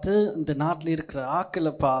பார்த்து, இந்த நாட்டில் இருக்கிற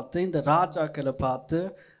ஆக்களை பார்த்து, இந்த ராஜாக்களை பார்த்து,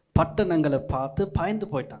 பட்டணங்களை பார்த்து பயந்து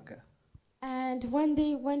போயிட்டாங்க. And when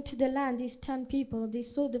they went to the land, these 10 people, they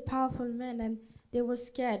saw the powerful men and they were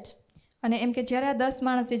scared. અને એમ કે જ્યારે આ 10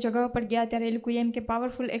 માણસ એ જગ્યા ઉપર ગયા ત્યારે એ લોકોએ એમ કે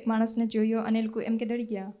પાવરફુલ એક માણસને જોયો અને એ લોકો એમ કે ડરી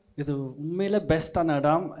ગયા. இது உண்மையில பெஸ்டான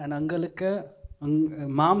இடம். எங்களுக்கு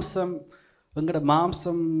எங்களோட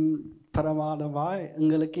மாம்சம் பரவாயில்லவாய்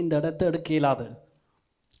எங்களுக்கு இந்த இடத்தை எடுக்க இயலாது.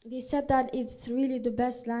 They said that it's really the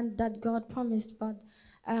best land that God promised, but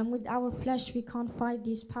with our flesh we can't fight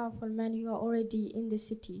these powerful men who are already in the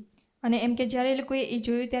city. અને એમ કે જ્યારે એ લોકોએ એ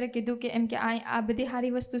જોયું ત્યારે કીધું કે એમ કે આ બધી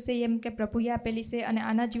સારી વસ્તુ છે એમ કે પ્રભુએ આપેલી છે અને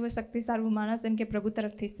આના જેવો શક્તિશાળી માણસ એમ કે પ્રભુ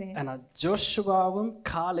તરફથી છે. ஆனால் ஜோஷுவாவும்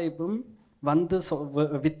காலேபும் வந்து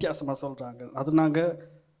வித்தியாசமாக சொல்கிறாங்க. அது நாங்கள்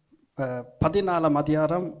 14ஆம்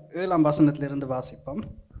அதிகாரம் 7ஆம் வசனத்திலிருந்து வாசிப்போம்.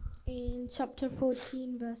 In chapter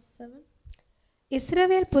 14 verse 7.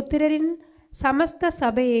 இஸ்ரவேல் புத்திரரின் சமஸ்த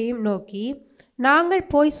சபையையும் நோக்கி, நாங்கள்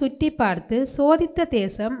போய் சுற்றி பார்த்து சோதித்த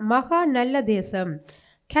தேசம் மகா நல்ல தேசம்.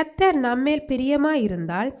 கர்த்தர் நம்மேல்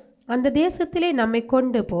பிரியமாயிருந்தால் அந்த தேசத்திலே நம்மை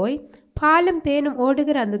கொண்டு போய் பாலும் தேனும்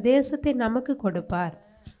ஓடுகிற அந்த தேசத்தை நமக்கு கொடுப்பார்.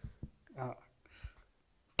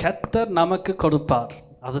 கர்த்தர் நமக்கு கொடுப்பார்,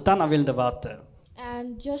 அதுதான் அவளுடைய வார்த்தை. And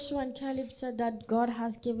Joshua and Caleb said that God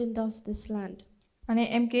has given us this land. અને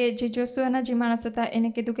એમ કે જે જોશુઆના જે માણસ હતા એને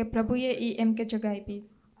કીધું કે પ્રભુએ ઈ એમ કે જગ્યા આપી.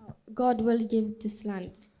 God will give this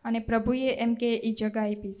land. અને પ્રભુએ એમ કે ઈ જગ્યા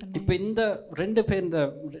આપી. இப்போ இந்த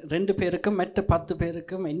ரெண்டு பேருக்கும் மற்ற 10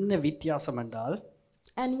 பேருக்கும் என்ன வித்தியாசம் என்றால்,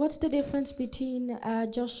 And what's the difference between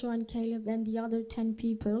Joshua and Caleb and the other 10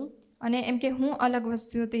 people? અને એમ કે હું અલગ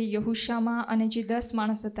વસ્તુ હતી યહૂશામાં અને જે 10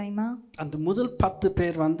 માણસ હતા એમાં. அந்த முதல் 10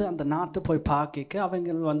 பேர் வந்து அந்த நாட்டை போய் பார்க்க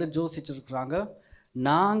அவங்க வந்து யோசிச்சிருக்கிறாங்க,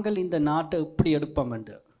 நாங்கள் இந்த நாட்டை எப்படி எடுப்போம்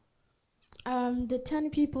என்று. The 10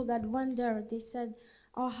 people that went there, they said,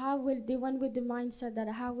 they went with the mindset that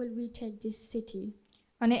how will we take this city?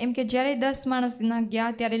 અને એમ કે જ્યારે 10 માણસના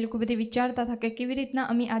ગયા ત્યારે લોકો બધી વિચારતા હતા કે કેવી રીતના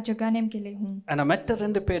અમે આ જગ્યાને એમ કે લેવું. અને மற்ற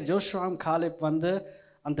 2 பேர் ஜோஷுவாவும் காலேப் வந்து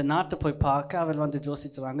அந்த நாட்டை போய் பார்க்க அவள் வந்து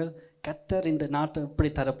யோசிச்சாங்க, கர்த்தர் இந்த நாட்டை எப்படி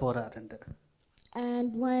தர போறார் என்று. And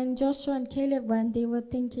when Joshua and Caleb went, they were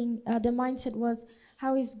thinking, the mindset was,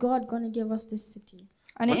 how is God going to give us this city?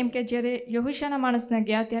 અને એમ કે જ્યારે યહોશાના માણસને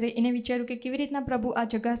ગયા ત્યારે એને વિચાર્યું કે કેવી રીતના પ્રભુ આ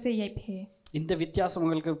જગ્યા છે આપે. இந்த வித்தியாசம்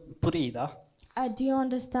உங்களுக்கு புரியுதா? Do you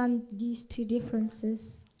understand these two differences?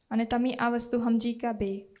 અને તમે આ વસ્તુ સમજી કા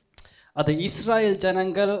બે? அது இஸ்ராயேல்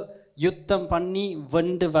ஜனங்கள் யுத்தம் பண்ணி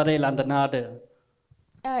வென்று வரையில் அந்த நாடு.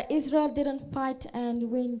 Israel didn't fight and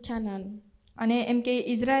win Canaan. અને એમ કે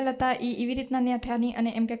ઇઝરાયલ હતા એ એવી રીતના ન્યા થયા નહીં અને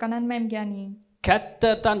એમ કે કનાનમાં એમ ગયા નહીં.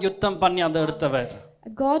 கர்த்தர் தான் யுத்தம் பண்ணி அந்த எடுத்தவர்.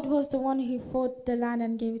 God was the one who fought the land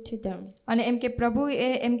and gave it to them. અને એમ કે પ્રભુએ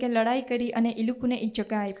એમ કે લડાઈ કરી અને એ લોકોને એ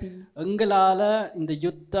જગ્યા આપી. எங்களால இந்த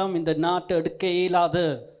யுத்தம் இந்த நாட்டை எடுக்க இயலாது.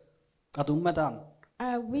 அது உண்மைதான்.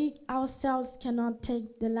 We ourselves cannot take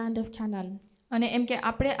the land of Canaan. અને એમ કે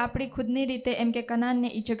આપણે આપણી ખુદની રીતે એમ કે કનાનને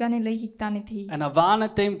એ જગ્યાને લઈ શકતા નથી. ஆனா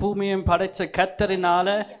வானத்தையும் பூமியையும் படைச்ச கர்த்தரினால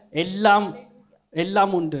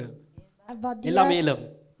எல்லாம் உண்டு. எல்லாம் இயலும்.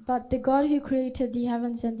 But the God who created the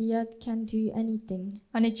heavens and the earth can do anything.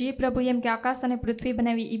 અને જે પ્રભુ એમ કે આકાશ અને પૃથ્વી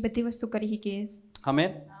બનાવી એ બધી વસ્તુ કરી શકે.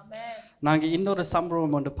 ஆமென். நாங்க இன்னொரு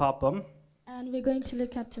சம்பவம் ஒன்று பார்ப்போம். And we're going to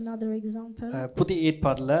look at another example. புதிய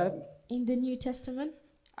ஏற்பாடுல in the New Testament.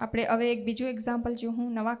 આપણે હવે એક બીજું એક્ઝામ્પલ જોઉં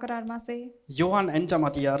નવા કરારમાં છે. யோவான் 5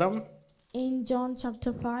 அதிகாரம். In John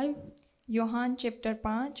chapter 5. யோહાன் chapter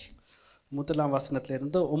 5 முதலாம் வசனத்துல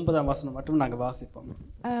இருந்து 9ஆம் வசனம் மட்டும் நாங்க வாசிப்போம்.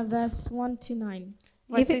 Verse 1 to 9.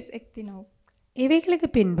 verses 1 இவைகளுக்கு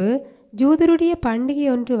பின்பு ஜூதருடைய பண்டிகை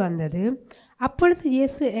ஒன்று வந்தது. அப்பொழுது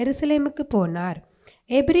இயேசு எருசலேமுக்கு போனார்.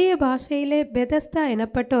 எபிரிய பாஷையிலே பெதஸ்தா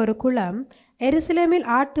எனப்பட்ட ஒரு குளம் எருசலேமில்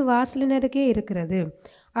ஆட்டு வாசலினருகே இருக்கிறது.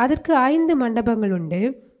 அதற்கு 5 மண்டபங்கள் உண்டு.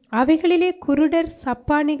 அவைகளிலே குருடர்,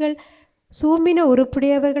 சப்பானிகள், சூம்பின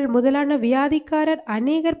உருப்புடையவர்கள் முதலான வியாதிக்காரர்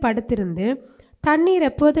அநேகர் படுத்திருந்து தண்ணீர்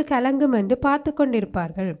எப்போது கலங்கும் என்று பார்த்து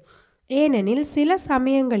கொண்டிருப்பார்கள். ஏனெனில் சில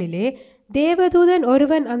சமயங்களிலே தேவதூதன்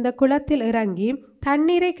ஒருவன் அந்த குளத்தில் இறங்கி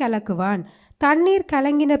தண்ணீரை கலக்குவான். தண்ணீர்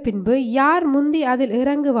கலங்கின பின்பு யார் முந்தி அதில்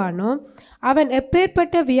இறங்குவானோ அவன்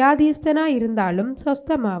எப்பேற்பட்ட வியாதிஸ்தனாய் இருந்தாலும்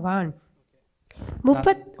சொஸ்தமாவான்.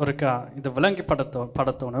 ஒருக்கா இது விளங்கி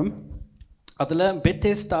படத்தோனும். அதுல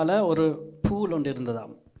பெத்தேஸ்தால ஒரு பூல் ஒன்று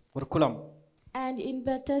இருந்ததாம், ஒரு குளம். And in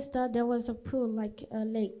Bethesda there was a pool like a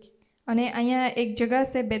lake. અને અહીંયા એક જગ્યા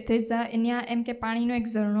છે બેથેસ્દા, અહીંયા એમ કે પાણીનો એક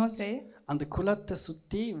ઝરણો છે. அந்த குளத்தை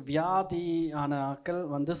சுத்தி வியாதியான ஆட்கள்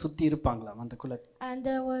வந்து சுத்தி இருப்பாங்களாம் அந்த குளத்தை. And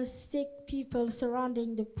there were sick people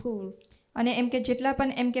surrounding the pool. અને એમ કે જેટલા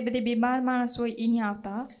પણ એમ કે બધી બીમાર માણસ હોય એ નહીં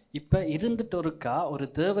આવતા. இப்ப இருந்துட்டு ஒருக்கா ஒரு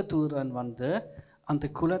தேவதூதன் வந்து அந்த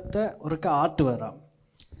குளத்தை ஒருக்கா ஆட்டுவாராம்.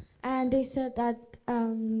 And they said that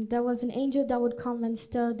there was an angel that would come and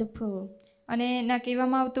stir the pool. અને ના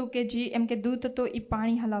કહેવામાં આવતું કે જે એમ કે દૂત હતો એ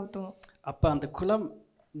પાણી હલાવતો. அப்ப அந்த குளம்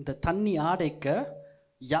இந்த தண்ணி ஆடைக்க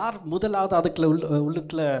யார் முதலாவது அதுக்குள்ள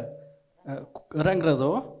உள்ளுக்குள்ள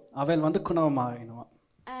இறங்குறதோ அவள் வந்து குணமாயிடுவான்.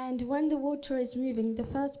 And when the water is moving, the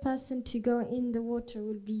first person to go in the water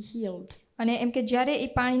will be healed. અને એમ કે જ્યારે એ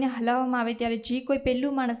પાણીને હલાવવામાં આવે ત્યારે જે કોઈ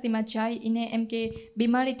પહેલું માણસ એમાં જાય એને એમ કે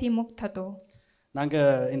બીમારીથી મુક્ત થતો. நாங்க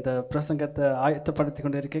இந்த பிரசங்கத்தை ஆயத்தப்படுத்தி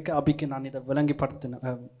கொண்டு இருக்க அபிக்கு நான் இதை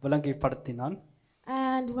விளங்கிப்படுத்தினான்.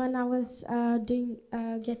 And when I was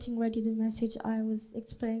getting ready the message, I was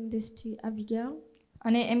explaining this to Abigail.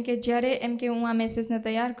 અને એમ કે જ્યારે એમ કે હું આ મેસેજને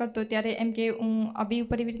તૈયાર કરતો ત્યારે એમ કે હું અભી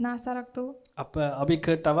ઉપર એવી રીતના આશા રાખતો. அப்ப அபி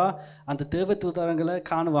கேட்டவா அந்த தேவதூதர்களை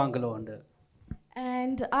காணுவாங்களோண்டு.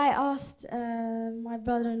 And I asked my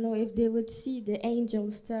brother-in-law if they would see the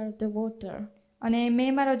angels stir the water. અને મેં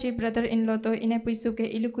મારો જે બ્રધર ઇન લો તો એને પૂછ્યું કે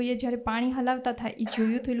એ લોકોએ જ્યારે પાણી હલાવતા થાય એ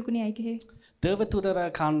જોયું તો એ લોકોને આવી કહે தேவதூதரை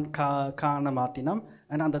காண மாட்டினோம்.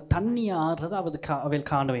 ஆனா அந்த தண்ணி ஆறுறது அவள்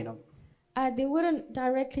காண வேணும். They wouldn't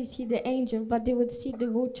directly see the angel, but they would see the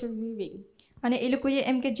water moving. અને એ લોકોએ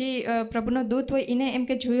એમ કે જે પ્રભુનો દૂત હોય એને એમ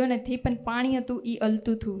કે જોયો નથી પણ પાણી હતું એ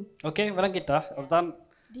હલતું હતું. ஓகே விளங்கிட்டா? அதுதான்.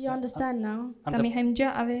 Do you understand now? તમે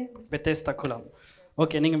સમજ્યા હવે? பெத்தேஸ்தா குளம்.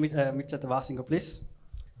 ஓகே நீங்க மிச்சத்தை வாசிங்க ப்ளீஸ்.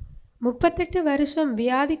 38 வருஷம்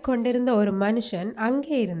வியாதி கொண்டிருந்த ஒரு மனுஷன்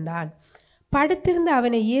அங்கே இருந்தான். படுத்திருந்த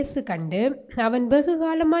அவனை இயேசு கண்டு அவன் வெகு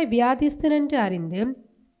காலமாய் வியாதிஸ்தன் என்று அறிந்து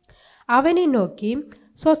அவனை நோக்கி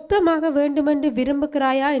சொஸ்தமாக வேண்டுமென்று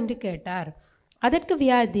விரும்புகிறாயா என்று கேட்டார். அதற்கு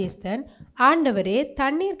வியாதிஸ்தன், ஆண்டவரே,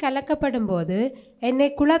 தண்ணீர் கலக்கப்படும் போது என்னை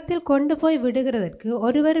குளத்தில் கொண்டு போய் விடுகிறதற்கு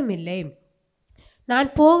ஒருவரும் இல்லை. நான்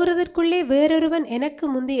போகிறதற்குள்ளே வேறொருவன் எனக்கு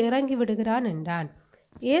முந்தி இறங்கி விடுகிறான் என்றான்.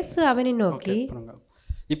 இயேசு அவனை நோக்கி,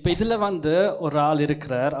 இப்ப இதுல வந்து ஒரு ஆள்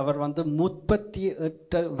இருக்கிறார். அவர் வந்து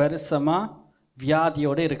 38 வருஷமா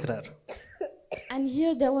வியாதியோட இருக்கிறார். And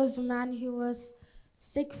here there was a man who was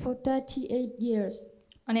sick for 38 years.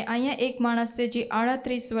 અને અહીંયા એક માણસ છે જે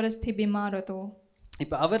 38 વર્ષથી બીમાર હતો.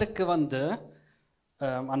 இப்ப அவருக்கு வந்து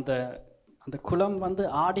அந்த அந்த குளம் வந்து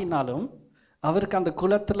ஆடினாலும் அவருக்கு அந்த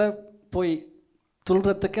குளத்தில் போய்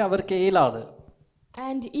துள்ளுறதுக்கு அவருக்கு இயலாது.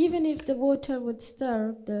 And even if the water would stir,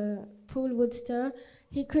 the pool would stir,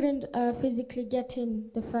 he couldn't physically get in,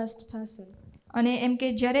 the first person. અને એમ કે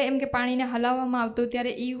જ્યારે એમ કે પાણીને હલાવવામાં આવતું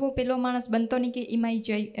ત્યારે એવો પેલો માણસ બનતો નહીં કે એમાં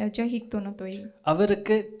જઈ શકતો નહોતો.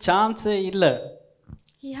 அவருக்கு சான்ஸே இல்லை.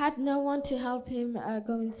 He had no one to help him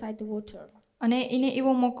go inside the water. અને એને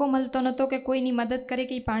એવો મોકો મળતો નહોતો કે કોઈની મદદ કરે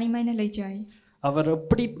કે એ પાણીમાં એને લઈ જાય. அவர்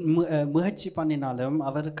எப்படி முயற்சி பண்ணினாலும்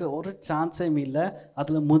அவருக்கு ஒரு சான்ஸும் இல்லை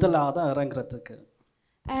அதில் முதலாவது இறங்குறதுக்கு.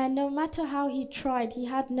 And no matter how he tried, he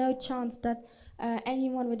had no chance that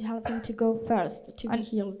anyone would help him to go first to be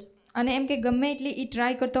healed. અને એમ કે ગમે એટલી એ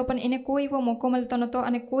ટ્રાય કરતો પણ એને કોઈ એવો મોકો મળતો નહોતો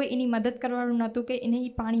અને કોઈ એની મદદ કરવાનું નહોતું કે એને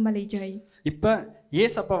એ પાણીમાં લઈ જાય. இப்போ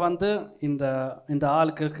ஏசப்பா வந்து இந்த இந்த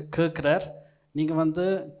ஆளுக்கு கேட்குறார், நீங்கள் வந்து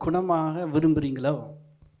குணமாக விரும்புகிறீங்களோ?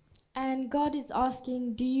 And God is asking,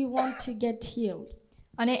 do you want to get healed?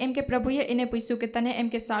 અને એમ કે પ્રભુએ એને પૂછ્યું કે તને એમ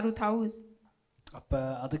કે સારું થાવું? அப்போ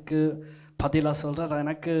அதுக்கு பதிலாக சொல்கிறார்,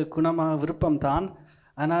 எனக்கு குணமாக விருப்பம் தான்,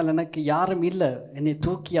 ஆனால் எனக்கு யாரும் இல்லை என்னை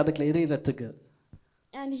தூக்கி அதுக்குள்ள எறிகிறதுக்கு.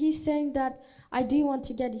 And he's saying that I do want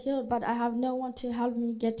to get healed, but I have no one to help me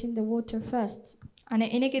get in the water first. અને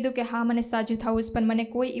એને કીધું કે હા મને સાજું થાવું પણ મને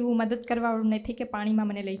કોઈ એવું મદદ કરવાવાળું નથી કે પાણીમાં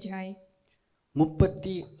મને લઈ જાય.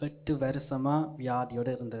 38 வருஷமா வியாதியோட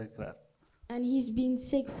இருந்திருக்கிறார். And he's been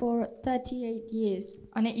sick for 38 years.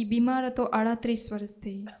 અને એ બીમાર હતો 38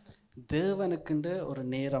 વર્ષથી. தேவனுக்குண்டு ஒரு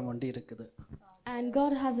நேரம் ஒன்று இருக்குது. And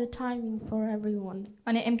God has a timing for everyone.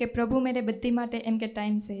 અને એમ કે પ્રભુ મેરે બધી માટે એમ કે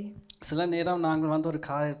ટાઈમ છે. சில நேரம் நாங்கள் வந்து ஒரு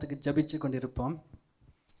காரியத்துக்கு ஜெபிச்சு கொண்டிருப்போம்.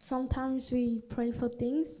 Sometimes we pray for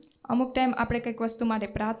things. અમુક ટાઈમ આપણે કંઈક વસ્તુ માટે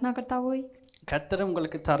પ્રાર્થના કરતા હોય. கர்த்தர்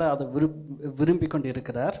உங்களுக்கு தர அதை விரும்பி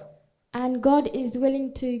கொண்டிருக்கிறார். And God is willing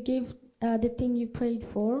to give the thing you prayed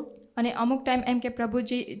for. અને અમુક ટાઈમ એમ કે પ્રભુ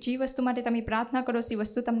જે વસ્તુ માટે તમે પ્રાર્થના કરો એ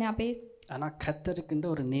વસ્તુ તમને આપે. ஆனால் கர்த்தருக்குண்டு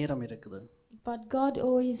ஒரு நேரம் இருக்குது. But God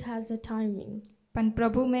always has a timing. પણ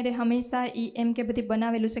પ્રભુ મેરે હંમેશા એ એમ કે બધી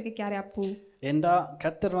બનાવેલું છે કે ક્યારે આપવું. ஏண்டா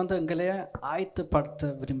கர்த்தர் வந்து எங்களை ஆயத்தப்படுத்த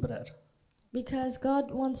விரும்புகிறார். Because God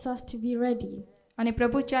wants us to be ready. અને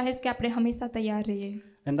પ્રભુ ચાહે છે કે આપણે હંમેશા તૈયાર રહીએ.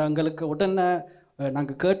 ஏண்டா எங்களுக்கு உடனே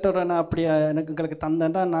நாங்கள் கேட்டோடனே அப்படியே எங்களுக்கு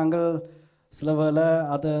தந்தேன்னா நாங்கள் சில வேளை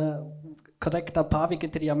அதை கரெக்டாக பாவிக்க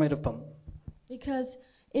தெரியாமல் இருப்போம். Because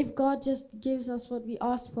if God just gives us what we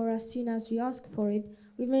ask for as soon as we ask for it,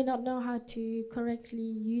 we may not know how to correctly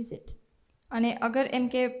use it. અને અગર એમ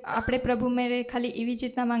કે આપણે પ્રભુ મેરે ખાલી એવી જ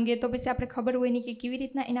રીતના માંગીએ તો પછી આપણે ખબર હોય નહીં કે કેવી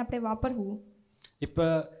રીતના એને આપણે વાપરવું. இப்போ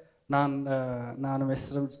நானும்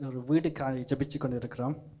ஒரு வீடுக்காக ஜெபிச்சு கொண்டு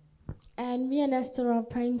இருக்கிறோம். And me and Esther are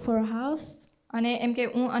praying for a house. અને એમ કે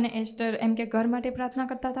હું અને એસ્ટર એમ કે ઘર માટે પ્રાર્થના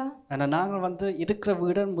કરતા હતા. અને நாங்கள் வந்து இருக்கிற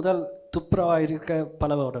வீடு முதல் துப்புரவா இருக்க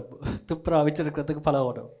பழவோடும், துப்புரவா வச்சிருக்கிறதுக்கு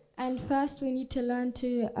பழவோடும். And first we need to learn to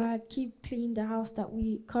keep clean the house that we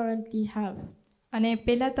currently have. અને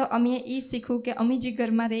પહેલા તો અમે એ શીખવું કે અમે જે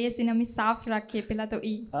ઘરમાં રહીએ છીએ ને અમે સાફ રાખીએ. પહેલા તો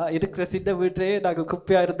એ இருக்கிற சின்ன வீட்டே நாங்கள்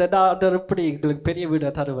குப்பையாக இருந்தேன்னா அவர் எப்படி எங்களுக்கு பெரிய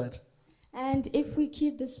வீடாக தருவார். And if we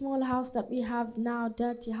keep the small house that we have now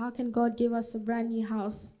dirty, how can God give us a brand new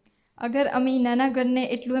house? અગર અમે નાના ઘરને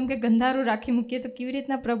એટલું એમ કે ગંધારું રાખી મૂકીએ તો કેવી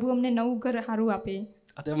રીતના પ્રભુ અમને નવું ઘર સારું આપે.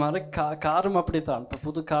 அதே மாதிரி காரும் அப்படித்தான். இப்போ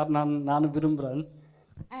புது கார் நானும் விரும்புகிறேன்.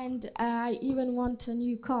 And I even want a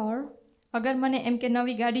new car. અગર મને એમ કે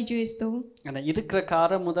નવી ગાડી જોઈશ તો ஆனால் இருக்கிற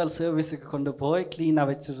காரை முதல் சர்வீஸுக்கு கொண்டு போய் க்ளீனாக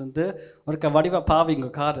வச்சுருந்து ஒரு வடிவாக பாவிங்க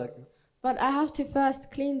காரை. But I have to first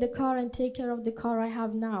clean the car and take care of the car I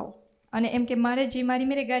have now. અને એમ કે મારે જે મારી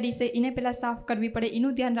મેરે ગાડી છે એને પહેલા સાફ કરવી પડે,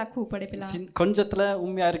 એનું ધ્યાન રાખવું પડે પહેલા. கொஞ்சத்துல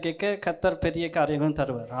உண்மையா இருக்க கர்த்தர் பெரிய காரியங்களும்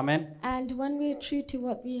தருவார். ஆமென். And when we are true to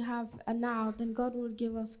what we have now, then God will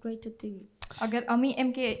give us greater things. અગર અમે એમ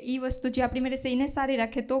કે ઈ વસ્તુ જે આપણી મેરે છે એને સારી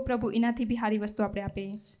રાખે તો પ્રભુ એનાથી બી સારી વસ્તુ આપણે આપે.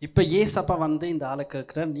 இப்போ ஏசப்பா வந்து இந்த ஆளை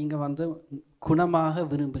கேட்குற, நீங்க வந்து குணமாக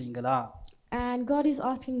விரும்புறீங்களா? And God is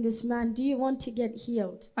asking this man, do you want to get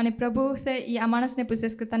healed? અને પ્રભુ છે ઈ આ માણસને પૂછે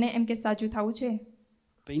છે કે તને એમ કે સાજું થાવું છે.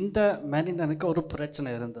 இப்போ இந்த மனிதனுக்கு ஒரு பிரச்சனை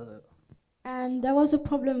இருந்தது. And there was a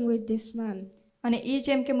problem with this man. અને એ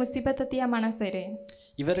જેમ કે મુસીબત હતી આ માણસે રે.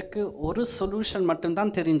 இவருக்கு ஒரு சொல்யூஷன்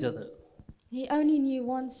மட்டும்தான் தெரிஞ்சது. He only knew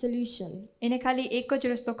one solution. એને ખાલી એક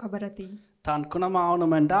જ રસ્તો ખબર હતી. தான்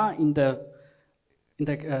குணமாகணுமெண்டா இந்த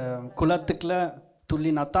இந்த குலத்துக்குள்ள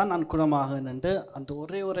துள்ளினாத்தான் நான் குணமாகணுண்டு அந்த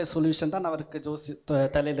ஒரே சொல்யூஷன் தான் அவருக்கு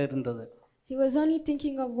தலையில இருந்தது. He was only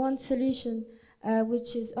thinking of one solution, which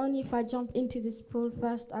is only if I jump into this pool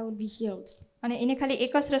first I will be healed. અને એને ખાલી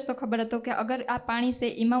એક જ રસ્તો ખબર હતો કે અગર આ પાણી છે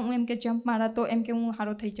એમાં હું એમ કે જમ્પ મારા તો એમ કે હું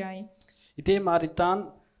હારો થઈ જાય. இதே மாதிரி தான்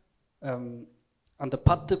அந்த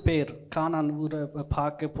 10 பேர் கானான் ஊரை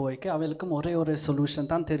பார்க்க போய்க்கு அவளுக்கும் ஒரே சொல்யூஷன்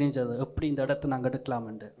தான் தெரிஞ்சது, எப்படி இந்த இடத்தை நாங்கள்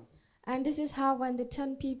எடுக்கலாம்னு. And this is how when the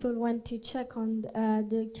 10 people went to check on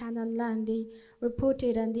the Canaan land, they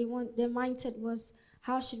reported and their mindset was,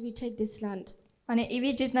 how should we take this land? અને એવી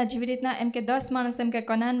જ રીતના જેવી રીતના એમ કે 10 માણસ એમ કે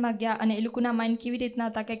કનાનમાં ગયા અને એ લોકોના માઇન્ડ કેવી રીતના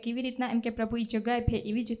હતા કે કેવી રીતના એમ કે પ્રભુ ઈ જગ્યાએ ફે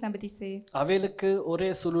એવી જ રીતના બધી છે. அவைகளுக்கு ஒரே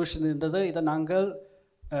சொல்யூஷன் இருந்தது. இதை நாங்கள்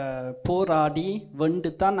போராடி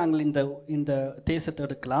வெண்டு தான் நாங்கள் இந்த தேசத்தை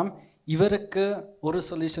எடுக்கலாம். இவருக்கு ஒரு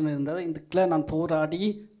சொல்யூஷன் இருந்தது. இதுக்குள்ள நான் போராடி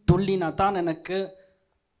துள்ளினா தான் எனக்கு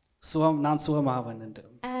நான் சுகமாவேன் என்று.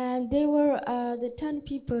 And they were the 10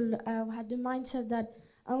 people had the mindset that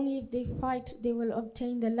only if they fight they will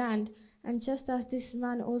obtain the land. And just as this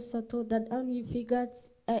man also thought that only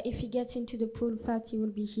if he gets into the pool first he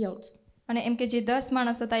will be healed. અને એમ કે જે 10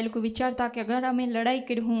 માણસ હતા એ લોકો વિચારતા કે અગર અમે લડાઈ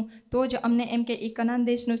કર્યું તો જ અમને એમ કે એ કનાન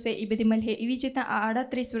દેશનું છે એ બધી મળે. એવી જ રીતના આ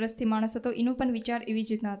 38 વર્ષથી માણસ હતો એનો પણ વિચાર એવી જ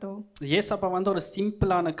રીતના હતો. ஏசப்பா வந்து ஒரு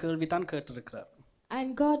சிம்பிளான கேள்வி தான் கேட்டிருக்கிறார். And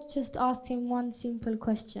God just asked him one simple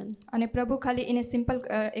question. અને પ્રભુ ખાલી એને સિમ્પલ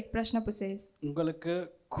એક પ્રશ્ન પૂછે, உங்களுக்கு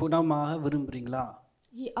குணமாக விரும்புறீங்களா?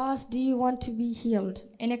 He asked, do you want to be healed?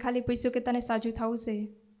 એને ખાલી પૂછ્યું કે તને સાજુ થવું છે?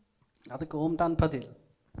 அதுக்கு ஓம் தான் பதில்.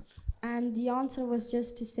 And the answer was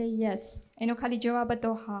just to say yes. એનો ખાલી જવાબ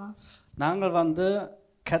હતો હા. நாங்கள் வந்து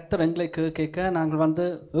கர்த்தர் எங்களை கேட்க நாங்கள் வந்து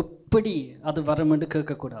எப்படி அது வரும்னு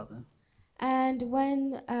கேட்கக்கூடாது. And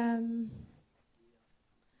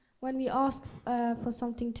when we ask for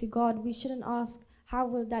something to God, we shouldn't ask how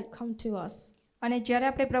will that come to us. અને જ્યારે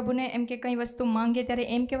આપણે પ્રભુને એમ કે કઈ વસ્તુ માંગે ત્યારે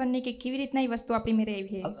એમ કહેવાનું નહીં કે કેવી રીતના એ વસ્તુ આપણી મેળે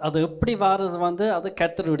આવી. அது எப்படி வாரது வந்து அது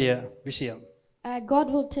கர்த்தருடைய விஷயம். God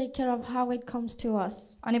will take care of how it comes to us.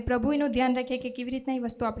 અને પ્રભુ એનું ધ્યાન રાખે કે કેવી રીતના એ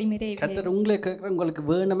વસ્તુ આપણી મેળે આવી. கர்த்தர் உங்களை கேட்குற உங்களுக்கு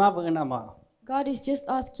வேணுமா வேணாமா? God is just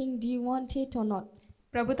asking, do you want it or not?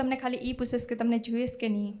 પ્રભુ તમને ખાલી ઈ પૂછે કે તમને જોઈએ કે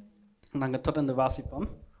નહીં. நாங்கள் தொடர்ந்து வாசிப்போம்.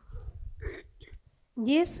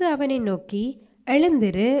 இயேசு அவனை நோக்கி,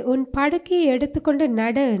 எழுந்திரு, உன் படுக்கையை எடுத்துக்கொண்டு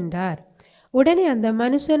நட என்றார். உடனே அந்த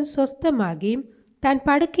மனுஷன் சொஸ்தமாகி தன்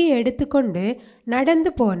படுக்கையை எடுத்துக்கொண்டு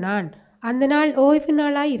நடந்து போனான். அந்த நாள் ஓய்வு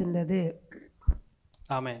நாளாய் இருந்தது.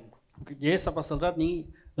 ஆமென். இயேசப்பா சொல்றார், நீ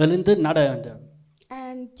எழுந்து நட என்றார்.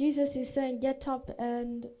 And Jesus is saying, get up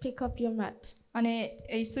and pick up your mat. અને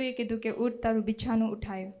ઈસુએ કીધું કે ઉઠ, તારું બિછાનું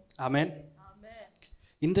ઉઠાય. ஆமென்.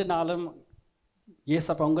 இந்த நாளும்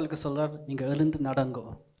இயேசப்பா உங்களுக்கு சொல்றார், நீங்க எழுந்து நடங்கோ.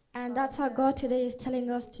 And that's how God today is telling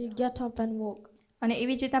us to get up and walk. અને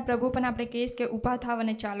એવી જ રીતના પ્રભુ પણ આપણે કહીશ કે ઊભા થાવ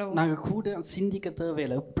અને ચાલો. நாங்க கூட சிந்திக்க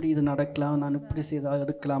தேவையில்லை. எப்படி இது நடக்கலாம், நான் இப்படி செய்தா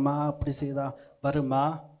எடுக்கலாமா, அப்படி செய்தா வருமா?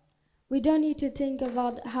 We don't need to think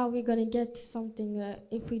about how we're going to get something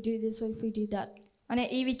if we do this or if we do that. અને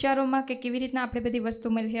એ વિચારોમાં કે કેવી રીતના આપણે બધી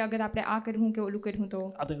વસ્તુ મળે અગર આપણે આ કર્યું કે ઓલું કર્યું તો.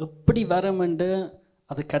 அது எப்படி வரும்னு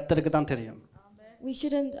அது கர்த்தருக்கு தான் தெரியும். We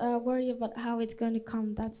shouldn't worry about how it's going to come.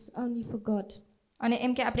 That's only for God. અને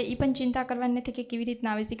એમ કે આપણે એ પણ ચિંતા કરવાની નથી કે કેવી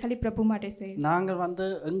રીતના આવે છે, ખાલી પ્રભુ માટે છે. நாங்கள் வந்து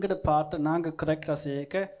எங்கட பாட்டு நாங்க கரெக்டா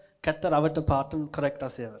செய்யக்க கர்த்தர் அவட்ட பாட்டு கரெக்டா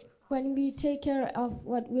செய்வார். When we take care of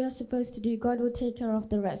what we are supposed to do, God will take care of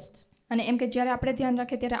the rest. અને એમ કે જ્યારે આપણે ધ્યાન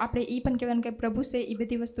રાખીએ ત્યારે આપણે એ પણ કહેવાનું કે પ્રભુ છે એ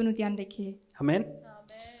બધી વસ્તુનું ધ્યાન રાખીએ. ஆமென்.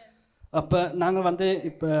 அப்ப நாங்கள் வந்து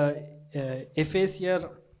இப்ப எபேசியர்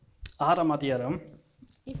 6ஆம் அதிகாரம்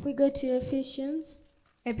If we go to Ephesians,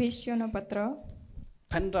 એફેસીઓનો પત્ર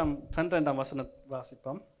 12ஆம் வசனம்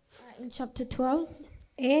வாசிப்போம். in chapter 12,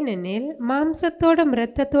 ஏனெனில் மாம்சத்தோடும்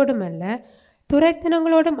இரத்தத்தோடும் அல்ல,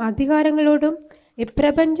 துரைத்தனங்களோடும் அதிகாரங்களோடும்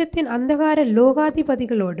இப்பிரபஞ்சத்தின் அந்தகார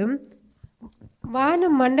லோகாதிபதிகளோடும் வான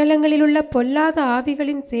மண்டலங்களிலுள்ள பொல்லாத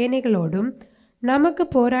ஆவிகளின் சேனைகளோடும் நமக்கு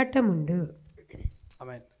போராட்டம் உண்டு.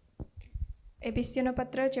 ஆமென். એફેસીઓનો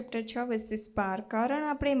પત્ર ચેપ્ટર 6 વર્સિસ 12. કારણ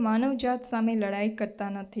આપણે માનવજાત સામે લડાઈ કરતા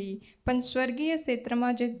નથી, પણ સ્વર્ગીય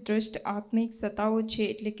ક્ષેત્રમાં જે દુષ્ટ આત્મિક સત્તાઓ છે,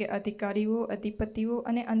 એટલે કે અધિકારીઓ, અધિપતિઓ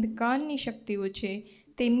અને અંધકારની શક્તિઓ છે,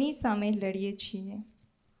 તેમની સામે લડીએ છીએ.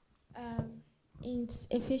 in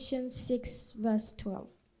Ephesians 6 verse 12.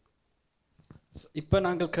 இப்போ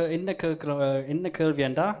நாங்கள் என்ன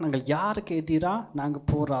கேள்விண்டா நாங்கள் யாருக்கு எதிராக நாங்கள்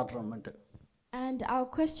போராடுறோம்ட்டு. And our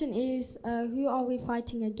question is, who are we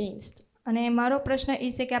fighting against? અને મારો પ્રશ્ન એ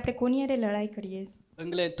છે કે આપણે કોની હારે લડાઈ કરીએ?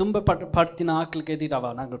 எங்களை துன்பப்படுத்தின ஆட்களுக்கு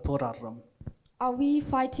எதிராக நாங்கள் போராடுறோம். Are we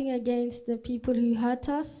fighting against the people who hurt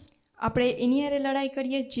us? આપણે એની હારે લડાઈ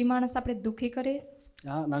કરીએ જે માણસ આપણે દુઃખી કરે?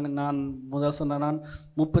 நான் முதல் சொன்ன நான்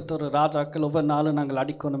 31 ராஜாக்கள் ஒவ்வொரு நாளும் நாங்கள்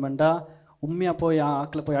அடிக்கணுமெண்டா உண்மையாக போய்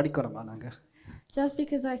ஆக்களை போய் அடிக்கணுமா நாங்கள்? Just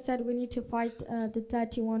because I said we need to fight the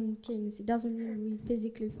 31 kings, it doesn't mean we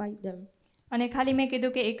physically fight them. અને ખાલી મેં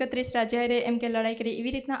કીધું કે 31 રાજાએ એમ કે લડાઈ કરી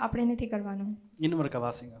એવી રીતના આપણે નથી કરવાનું. இன்னும் இருக்க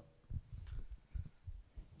வாசிங்க.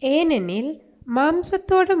 ஏனெனில்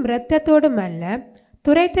மாம்சத்தோடும் இரத்தத்தோடும் அல்ல,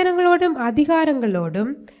 துரைத்தனங்களோடும்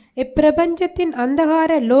அதிகாரங்களோடும் இப்பிரபஞ்சத்தின்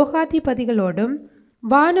அந்தகார லோகாதிபதிகளோடும்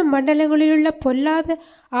வான மண்டலங்களிலுள்ள பொல்லாத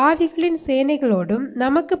ஆவிகளின் சேனைகளோடும்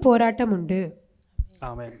நமக்கு போராட்டம் உண்டு.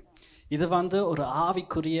 ஆமென். இது வந்து ஒரு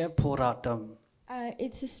ஆவிக்குரிய போராட்டம்.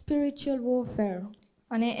 It's a spiritual warfare.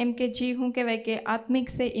 અને એમ કે જી હું કહેવાય કે આત્મિક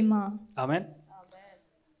છે એમાં. ஆமென்.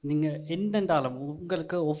 நீங்க என்னென்றாலும்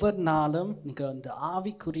உங்களுக்கு ஒவ்வொரு நாளும் நீங்க அந்த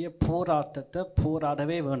ஆவிக்குரிய போராட்டத்தை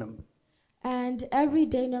போராடவே வேணும். And every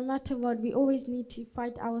day, no matter what, we always need to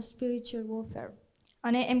fight our spiritual warfare.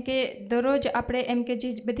 અને એમ કે દરરોજ આપણે એમ કે જે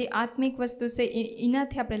બધી આત્મિક વસ્તુ છે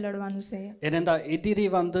એનાથી આપણે લડવાનું છે. ஏனென்றா எதிரி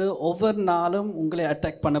வந்து ஒவ்வொரு நாளும் உங்களை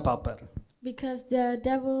அட்டாக் பண்ண பார்ப்பார். Because the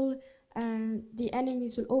devil and the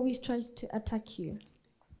enemies will always try to attack you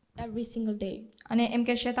every single day. અને એમ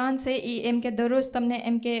કે શૈતાન છે એ એમ કે દરરોજ તમને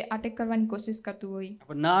એમ કે અટેક કરવાની કોશિશ કરતું હોય.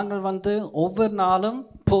 அப்ப நாங்கள் வந்து ஒவ்வொரு நாளும்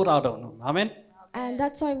போராடணும். ஆமென். And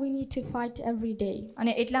that's why we need to fight every day.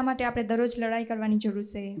 અને એટલા માટે આપણે દરરોજ લડાઈ કરવાની જરૂર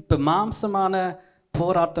છે. இப்போ மாம்சமான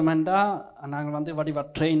போராட்டம்ண்டா நாங்கள் வந்து வடிவா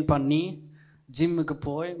ட்ரெயின் பண்ணி ஜிம்முக்கு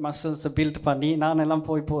போய் மசில்ஸை பில்ட் பண்ணி நான் எல்லாம்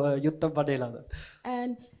போய் யுத்தம் பண்ணலாம்.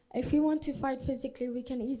 And if you want to fight physically, we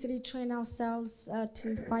can easily train ourselves to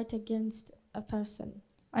fight against a person.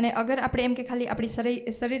 અને અગર આપણે એમ કે ખાલી આપણી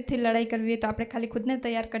શરીરથી લડાઈ કરવી હોય તો આપણે ખાલી ખુદને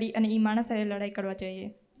તૈયાર કરી અને એ માણસ સાથે લડાઈ કરવા જોઈએ.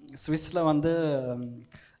 ஸ்விஸ்ல வந்து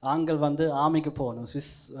ஆண்கள் வந்து ஆர்மிக்கு போகணும்.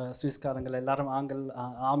 ஸ்விஸ்காரங்கள் எல்லாரும் ஆண்கள்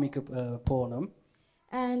ஆர்மிக்கு போகணும்.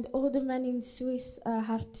 And all the men in Swiss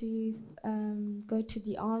have to go to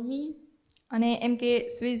the army. અને એમ કે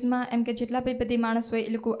સ્વિસમાં એમ કે જેટલા બધી માણસ હોય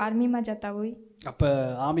એ લોકો આર્મીમાં જતા હોય. அப்போ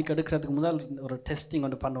ஆர்மிக்கு எடுக்கிறதுக்கு முதல் ஒரு டெஸ்டிங்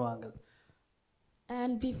ஒன்று பண்ணுவாங்க.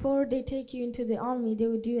 And before they take you into the army, they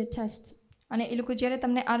will do a test. અને એ લોકો જ્યારે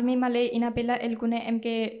તમને આર્મીમાં લે એના પહેલાં એ લોકોને એમ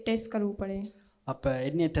કે ટેસ્ટ કરવું પડે. அப்போ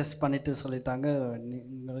என்னைய டெஸ்ட் பண்ணிட்டு சொல்லிட்டாங்க,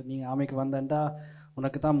 நீ ஆர்மிக்கு வந்தேன்டா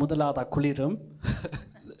உனக்கு தான் முதலாதா குளிரும்,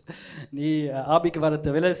 நீ ஆர்மிக்கு வர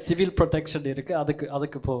தேவையில்ல, சிவில் ப்ரொடெக்ஷன் இருக்குது,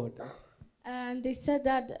 அதுக்கு போகட்டும். And they said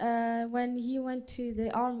that when he went to the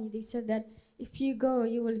army, they said that if you go,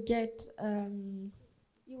 you will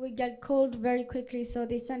get cold very quickly. So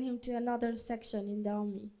they sent him to another section in the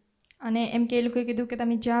army. અને એમ કે એ લોકોએ કીધું કે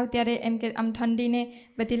તમે જાઓ ત્યારે એમ કે આમ ઠંડીને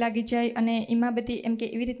બધી લાગી જાય અને એમાં બધી એમ કે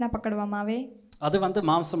એવી રીતના પકડવામાં આવે. அது வந்து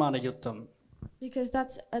மாம்சமான யுத்தம். Because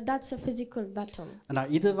that's a physical battle. ஆனா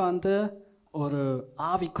இது வந்து ஒரு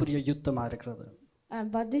ஆவிக்குரிய யுத்தமா இருக்கிறது.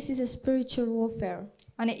 But this is a spiritual warfare.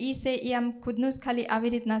 અને એ છે એ આમ ખુદનું જ ખાલી આવી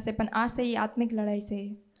રીતના છે પણ આ છે એ આત્મિક લડાઈ છે.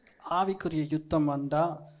 ஆவிக்குரிய யுத்தம் வந்தா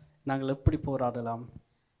நாங்கள் எப்படி போராடலாம்?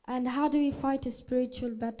 And how do we fight a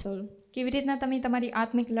spiritual battle? કેવી રીતના તમે તમારી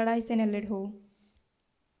આત્મિક લડાઈ છે ને લડો?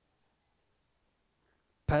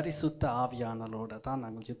 பரிசுத்த ஆவியானவரோட தான்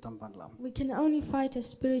நாங்கள் யுத்தம் பண்ணலாம். We can only fight a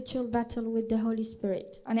spiritual battle with the Holy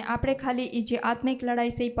Spirit. અને આપણે ખાલી એ જે આત્મિક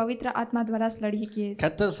લડાઈ છે એ પવિત્ર આત્મા દ્વારા જ લડી શકીએ.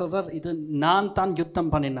 கர்த்தர் சொல்றார் இது நான் தான்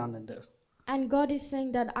யுத்தம் பண்ணினான் என்று. And God is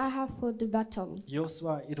saying that I have fought the battle.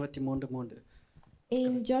 Joshua 23:3.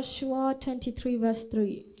 In Joshua 23 verse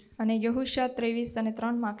 3. અને યહોશા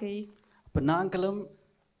 23:3 માં કહીશ. இப்போ நாங்களும்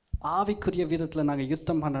ஆவிக்குரிய வீரத்தில் நாங்கள்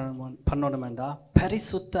யுத்தம் பண்ணணுமெண்டா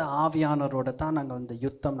பரிசுத்த ஆவியானவரோட தான் நாங்கள் இந்த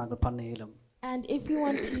யுத்தம் நாங்கள் பண்ண இயலும். And if you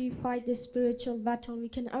want to fight the spiritual battle, we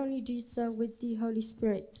can only do so with the Holy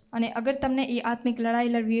Spirit. અને અગર તમને એ આત્મિક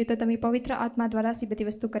લડાઈ લડવી હોય તો તમે પવિત્ર આત્મા દ્વારા જ બધી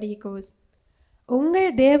વસ્તુ કરી શકો.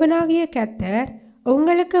 உங்கள் தேவனாகிய கர்த்தர்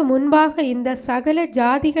உங்களுக்கு முன்பாக இந்த சகல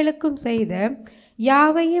ஜாதிகளுக்கும் செய்த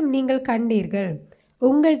யாவையும் நீங்கள் கண்டீர்கள்.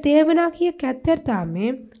 உங்கள் தேவனாகிய கர்த்தர் தாமே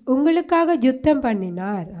உங்களுக்காக யுத்தம்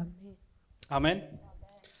பண்ணினார். ஆமென்.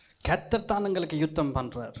 கர்த்தர் தான் உங்களுக்கு யுத்தம்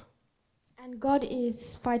பண்றார். And God is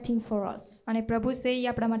fighting for us. અને પ્રભુ છે એ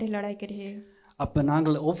આપણા માટે લડાઈ કરે છે. அப்போ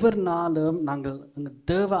நாங்கள் ஒவ்வொரு நாளும் நாங்கள்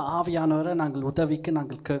தேவ ஆவியானவரை நாங்கள் உதவிக்கு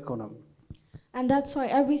நாங்கள் கேட்கணும். And that's why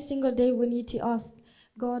every single day we need to ask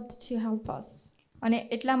God to help us. અને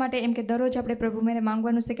એટલા માટે એમ કે દરરોજ આપણે પ્રભુ મેરે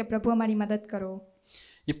માંગવાનું છે કે પ્રભુ અમારી મદદ કરો.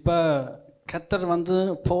 இப்போ கர்த்தர் வந்து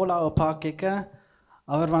போலாவை பார்க்க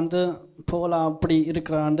அவர் வந்து போலா அப்படி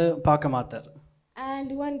இருக்கிறான்னு பார்க்க மாட்டார். And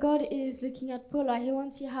when God is looking at Paula, he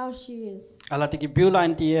wants to see how she is. அல்லாட்டிக்கு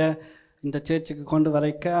பியூலான்ட்டியை இந்த சர்ச்சுக்கு கொண்டு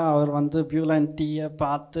வரைக்க அவர் வந்து பியூலான்ட்டியை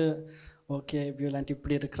பார்த்து ஓகே பியூலான்ட்டி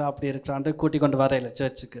இப்படி இருக்கிறா அப்படி இருக்கிறான்ட்டு கூட்டி கொண்டு வரையில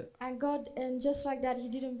சர்ச்சுக்கு. And God, and just like that, he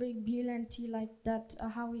didn't bring Beulah auntie like that.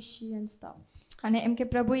 How is she and stuff. અને એમ કે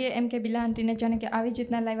પ્રભુએ એમ કે બિલા આંટીને જાણે કે આવી જ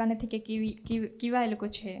રીતના લાવ્યા નથી કે કેવા એ લોકો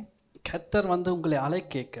છે. கர்த்தர் வந்து உங்களை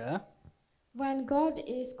அழைக்க When God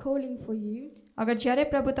is calling for you, અગર જ્યારે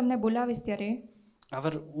પ્રભુ તમને બોલાવીશ ત્યારે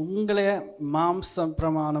அவர் உங்களை மாம்சம்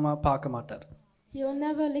பிரமாணமாக பார்க்க மாட்டார். he will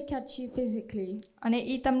never look at you physically. અને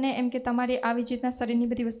એ તમને એમ કે તમારી આવી જ રીતના શરીરની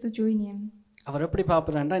બધી વસ્તુ જોઈને એમ அவர் எப்படி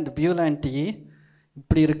பார்க்குறாண்டா இந்த பியூலான்ட்டி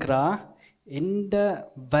இப்படி இருக்கிறா, எந்த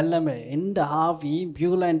வல்லமை எந்த ஆவி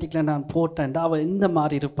பியூலான்ட்டிக்கில் நான் போட்டேன்டா அவள் இந்த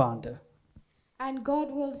மாதிரி இருப்பாண்டு. And God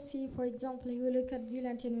will see, for example, He will look at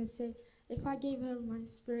Violent and will say, if I gave her my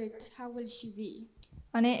spirit, how will she be?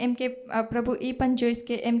 અને એમ કે પ્રભુ એ પણ જોઈશ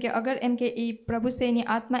કે એમ કે અગર એમ કે એ પ્રભુ છે એની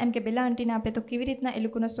આત્મા એમ કે બેલા આંટીને આપે તો કેવી રીતના એ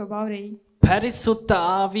લોકોનો સ્વભાવ રહી. பரிசுத்த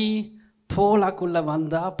ஆவி போலாக்குள்ள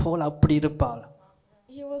வந்தா போல அப்படி இருப்பாள்.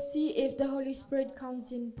 He will see if the Holy Spirit comes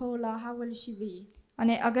in Paula, how will she be?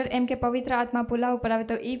 અને અગર એમ કે પવિત્ર આત્મા પુલા ઉપર આવે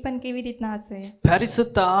તો એ પણ કેવી રીતના હશે.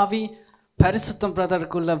 பரிசுத்த ஆவி பரிசுத்தம்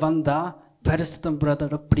பிரதருக்குள்ள வந்தா பரிசுத்தம்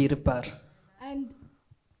பிரதர் அப்படி இருப்பார்.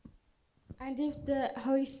 And if the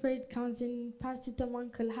Holy Spirit comes in Parsutam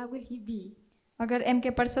uncle, how will he be? અગર એમ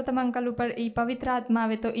કે પરસોત્તમ અંકલ ઉપર એ પવિત્ર આત્મા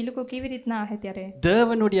આવે તો એ લોકો કેવી રીતના આવે ત્યારે.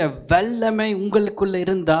 தேவனுடைய வல்லமை உங்களுக்குள்ள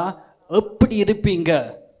இருந்தா எப்படி இருப்பீங்க?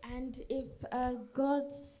 And if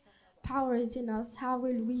God's power is in us, how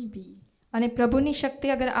will we be? અને પ્રભુની શક્તિ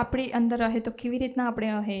અગર આપણી અંદર રહે તો કેવી રીતના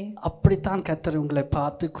આપણે રહે. அப்படித்தான் கர்த்தர் உங்களை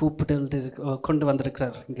பார்த்து கூப்பிட்டு கொண்டு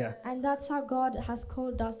வந்திருக்கிறார் இங்க. And that's how God has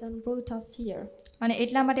called us and brought us here. અને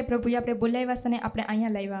એટલા માટે પ્રભુએ આપણે બોલાવ્યા છે અને આપણે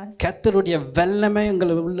અહીંયા લાવ્યા. கர்த்தருடைய வல்லமை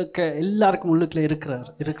உங்கள் உள்ளுக்க எல்லாருக்கும் உள்ளுக்குள்ள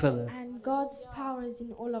இருக்கிறது. And God's power is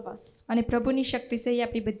in all of us. અને પ્રભુની શક્તિ છે એ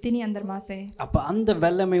આપણી બધાની અંદરમાં છે. அப்ப அந்த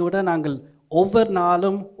வல்லமையோட நாங்கள் ஒவ்வொரு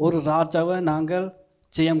நாளும் ஒரு ராஜாவை நாங்கள்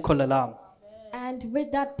ஜெயம் கொள்ளலாம். And with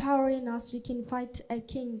that power in us, we can fight a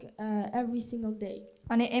king every single day.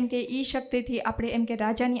 અને એમ કે ઈ શક્તિથી આપણે એમ કે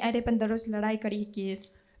રાજાની આરે પણ દરરોજ લડાઈ કરી શકીએ.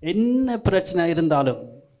 என்ன பிரச்சனை இருந்தாலும்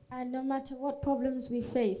And no matter what problems we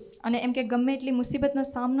face, અને એમ કે ગમે એટલી મુસીબતનો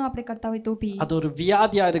સામનો આપણે કરતા હોય તો બી, அது ஒரு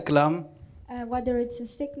வியாதியா இருக்கலாம், whether it's a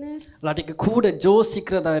sickness, இல்லாட்டி கூட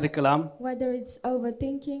ஜோசிக்கிறதா இருக்கலாம், whether it's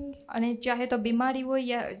overthinking, અને ચાહે તો બીમારી હોય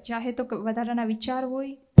યા ચાહે તો વધારાના વિચાર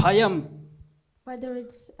હોય, பயம், whether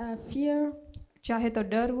it's fear, ચાહે તો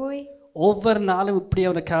ડર હોય, ஒவ்வொரு நாளும்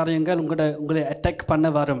இப்படியான காரியங்கள் உங்களை அட்டாக் பண்ண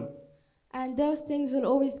வரும். And those things will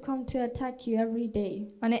always come to attack you every day.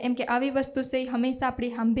 અને એમ કે આવી વસ્તુ છે હંમેશા આપણી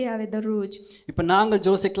સામે આવે દરરોજ. இப்போ நாங்கள்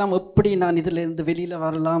யோசிக்கலாம் எப்படி நான் இதில இருந்து வெளியில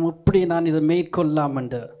வரலாம், எப்படி நான் இதை மேற்கொள்ளலாம்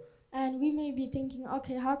என்று. And we may be thinking,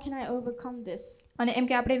 okay, how can I overcome this? અને એમ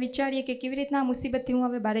કે આપણે વિચારીએ કે કેવી રીતના મુસીબતથી હું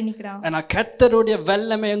હવે બહાર નીકળાં. ஆனா கர்த்தருடைய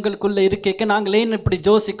வல்லமை எங்களுக்குள்ள இருக்கே நாங்கள் ஏன் இப்படி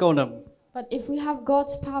யோசிக்கணும்? But if we have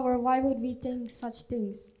God's power, why would we think such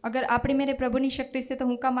things? અગર આપણી મેરે પ્રભુની શક્તિ છે તો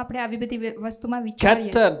હું કામ આપણે આવી બધી વસ્તુમાં વિચારીએ.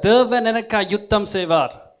 கர்த்தர் தேவன் எனக்காக யுத்தம்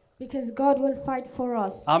செய்வார். Because God will fight for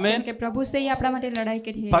us. ஆமென். કે પ્રભુ છે આપણા માટે લડાઈ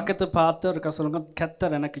કરી. பக்கத்து பார்த்து ஒருக்கா சொல்லுங்க,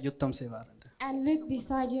 கர்த்தர் எனக்கு யுத்தம் செய்வார். And look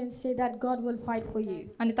beside you and say that God will fight for you.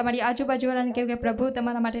 અને તમારી આજુબાજુવાળાને કહો કે પ્રભુ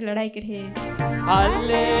તમારા માટે લડાઈ કરે.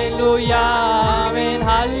 Hallelujah, amen,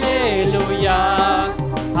 hallelujah,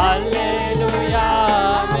 hallelujah,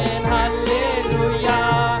 amen, hallelujah,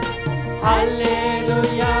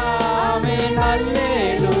 hallelujah, amen,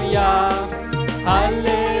 hallelujah,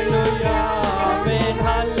 હાલેલુயா, ஆமென்,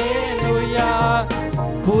 ஹalleluya.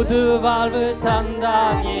 புது வாழ்வு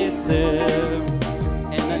தந்தார் இயேசு,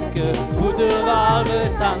 எனக்கு புது வாழ்வு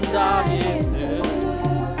தந்தார் இயேசு,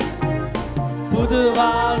 புது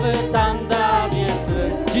வாழ்வு தந்தார் இயேசு.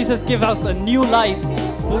 Jesus give us a new life.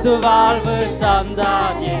 புது வாழ்வு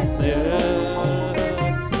தந்தார் இயேசு.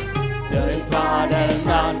 பாடல்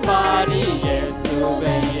நான் பாடி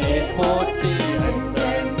இயேசுவையே போற்றி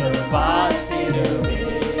என்றென்று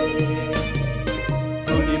வாழ்த்திடுவேன்.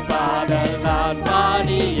 துதி பாடல் நான்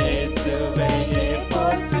பாடி இயேசுவையே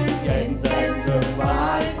போற்றி என்றென்று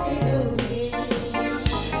வாழ்த்திடுவேன்.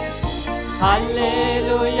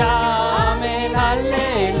 ஹல்லேலூயா, ஆமென்,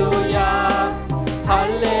 ஹல்லேலூயா,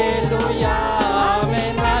 ஹல்லேலூயா,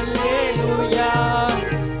 ஆமென், ஹல்லேலூயா,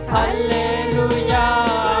 ஹல்லேலூயா,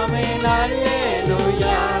 ஆமென்,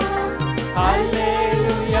 ஹல்லேலூயா,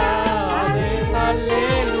 ஹல்லேலூயா, ஆமென்,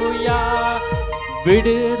 ஹல்லேலூயா.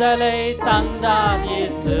 விடுதலை தந்தார்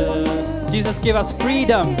இயேசு. Jesus gave us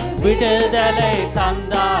freedom. விடுதலை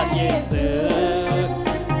தந்தார் இயேசு.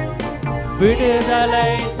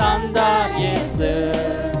 விடுதலை தந்தார் இயேசு.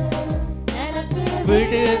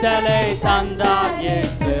 விடுதலை தந்தார்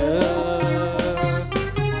இயேசு.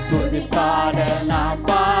 துதி பாடல் நாம்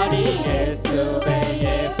பாடி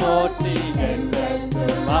இயேசுவையே போற்றி என்றென்று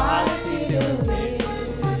வாழ்த்திடுவேன்.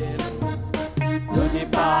 துதி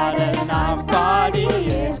பாடல் நாம் பாடி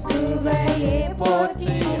இயேசுவையே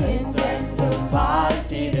போற்றி என்றென்று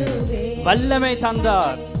வாழ்த்திடுவேன். வல்லமை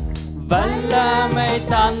தந்தார், வல்லமை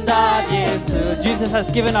தந்தார் இயேசு. Jesus has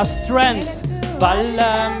given us strength.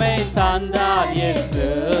 வல்லமை தந்தார் இயேசு.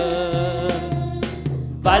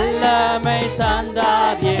 வல்லமை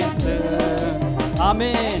தந்தார் இயேசு.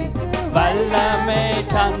 ஆமென். வல்லமை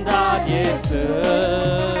தந்தார் இயேசு.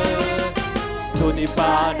 துதி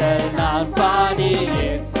பாடல் நான் பாடி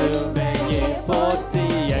இயேசுவையே போற்றி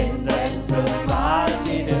என்றென்று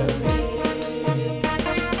வாழ்த்திடுவேன்.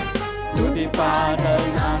 துதி பாடல்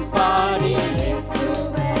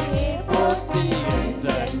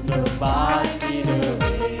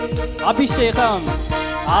அபிஷேகம்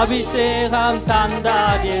அபிஷேகம்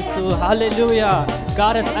தந்தார் இயேசு. Hallelujah.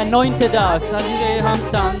 God has anointed us. அபிஷேகம்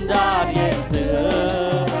தந்தார் இயேசு.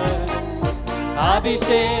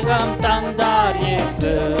 அபிஷேகம் தந்தார்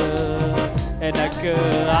இயேசு. எனக்கு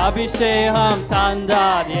அபிஷேகம்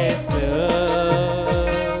தந்தார் இயேசு.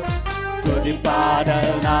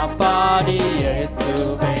 துதிப்பாடல் நான் பாடி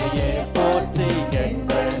இயேசுவையே போற்றி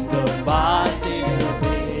என்றென்றும் வாழ்த்திடுவேன்.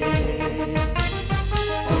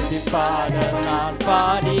 துதிப்பாடல் நான்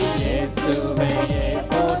பாடி இயேசுவையே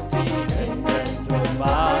போற்றி என்றென்றும்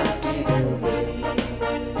வாழ்த்திடுவேன்.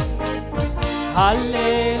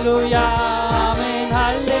 ஹல்லேலூயா ஆமென்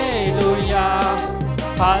ஹல்லேலூயா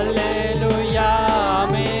ஹல்லேலூயா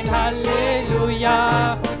ஆமென் ஹல்லேலூயா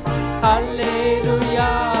ஹல்லேலூயா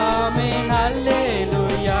ஆமென்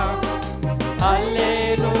ஹல்லேலூயா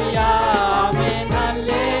ஹல்லேலூயா ஆமென்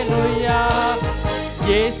ஹல்லேலூயா.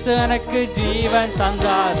 இயேசு எனக்கு ஜீவன்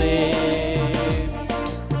தந்தாரே.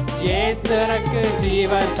 இயேசு எனக்கு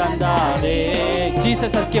ஜீவன் தந்தாரே.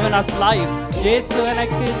 Jesus has given us life. இயேசு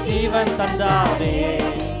எனக்கு ஜீவன் தந்தாரே.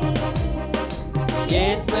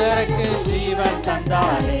 இயேசு எனக்கு ஜீவன்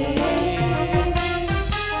தந்தாரே.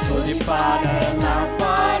 துதிப்பாடல்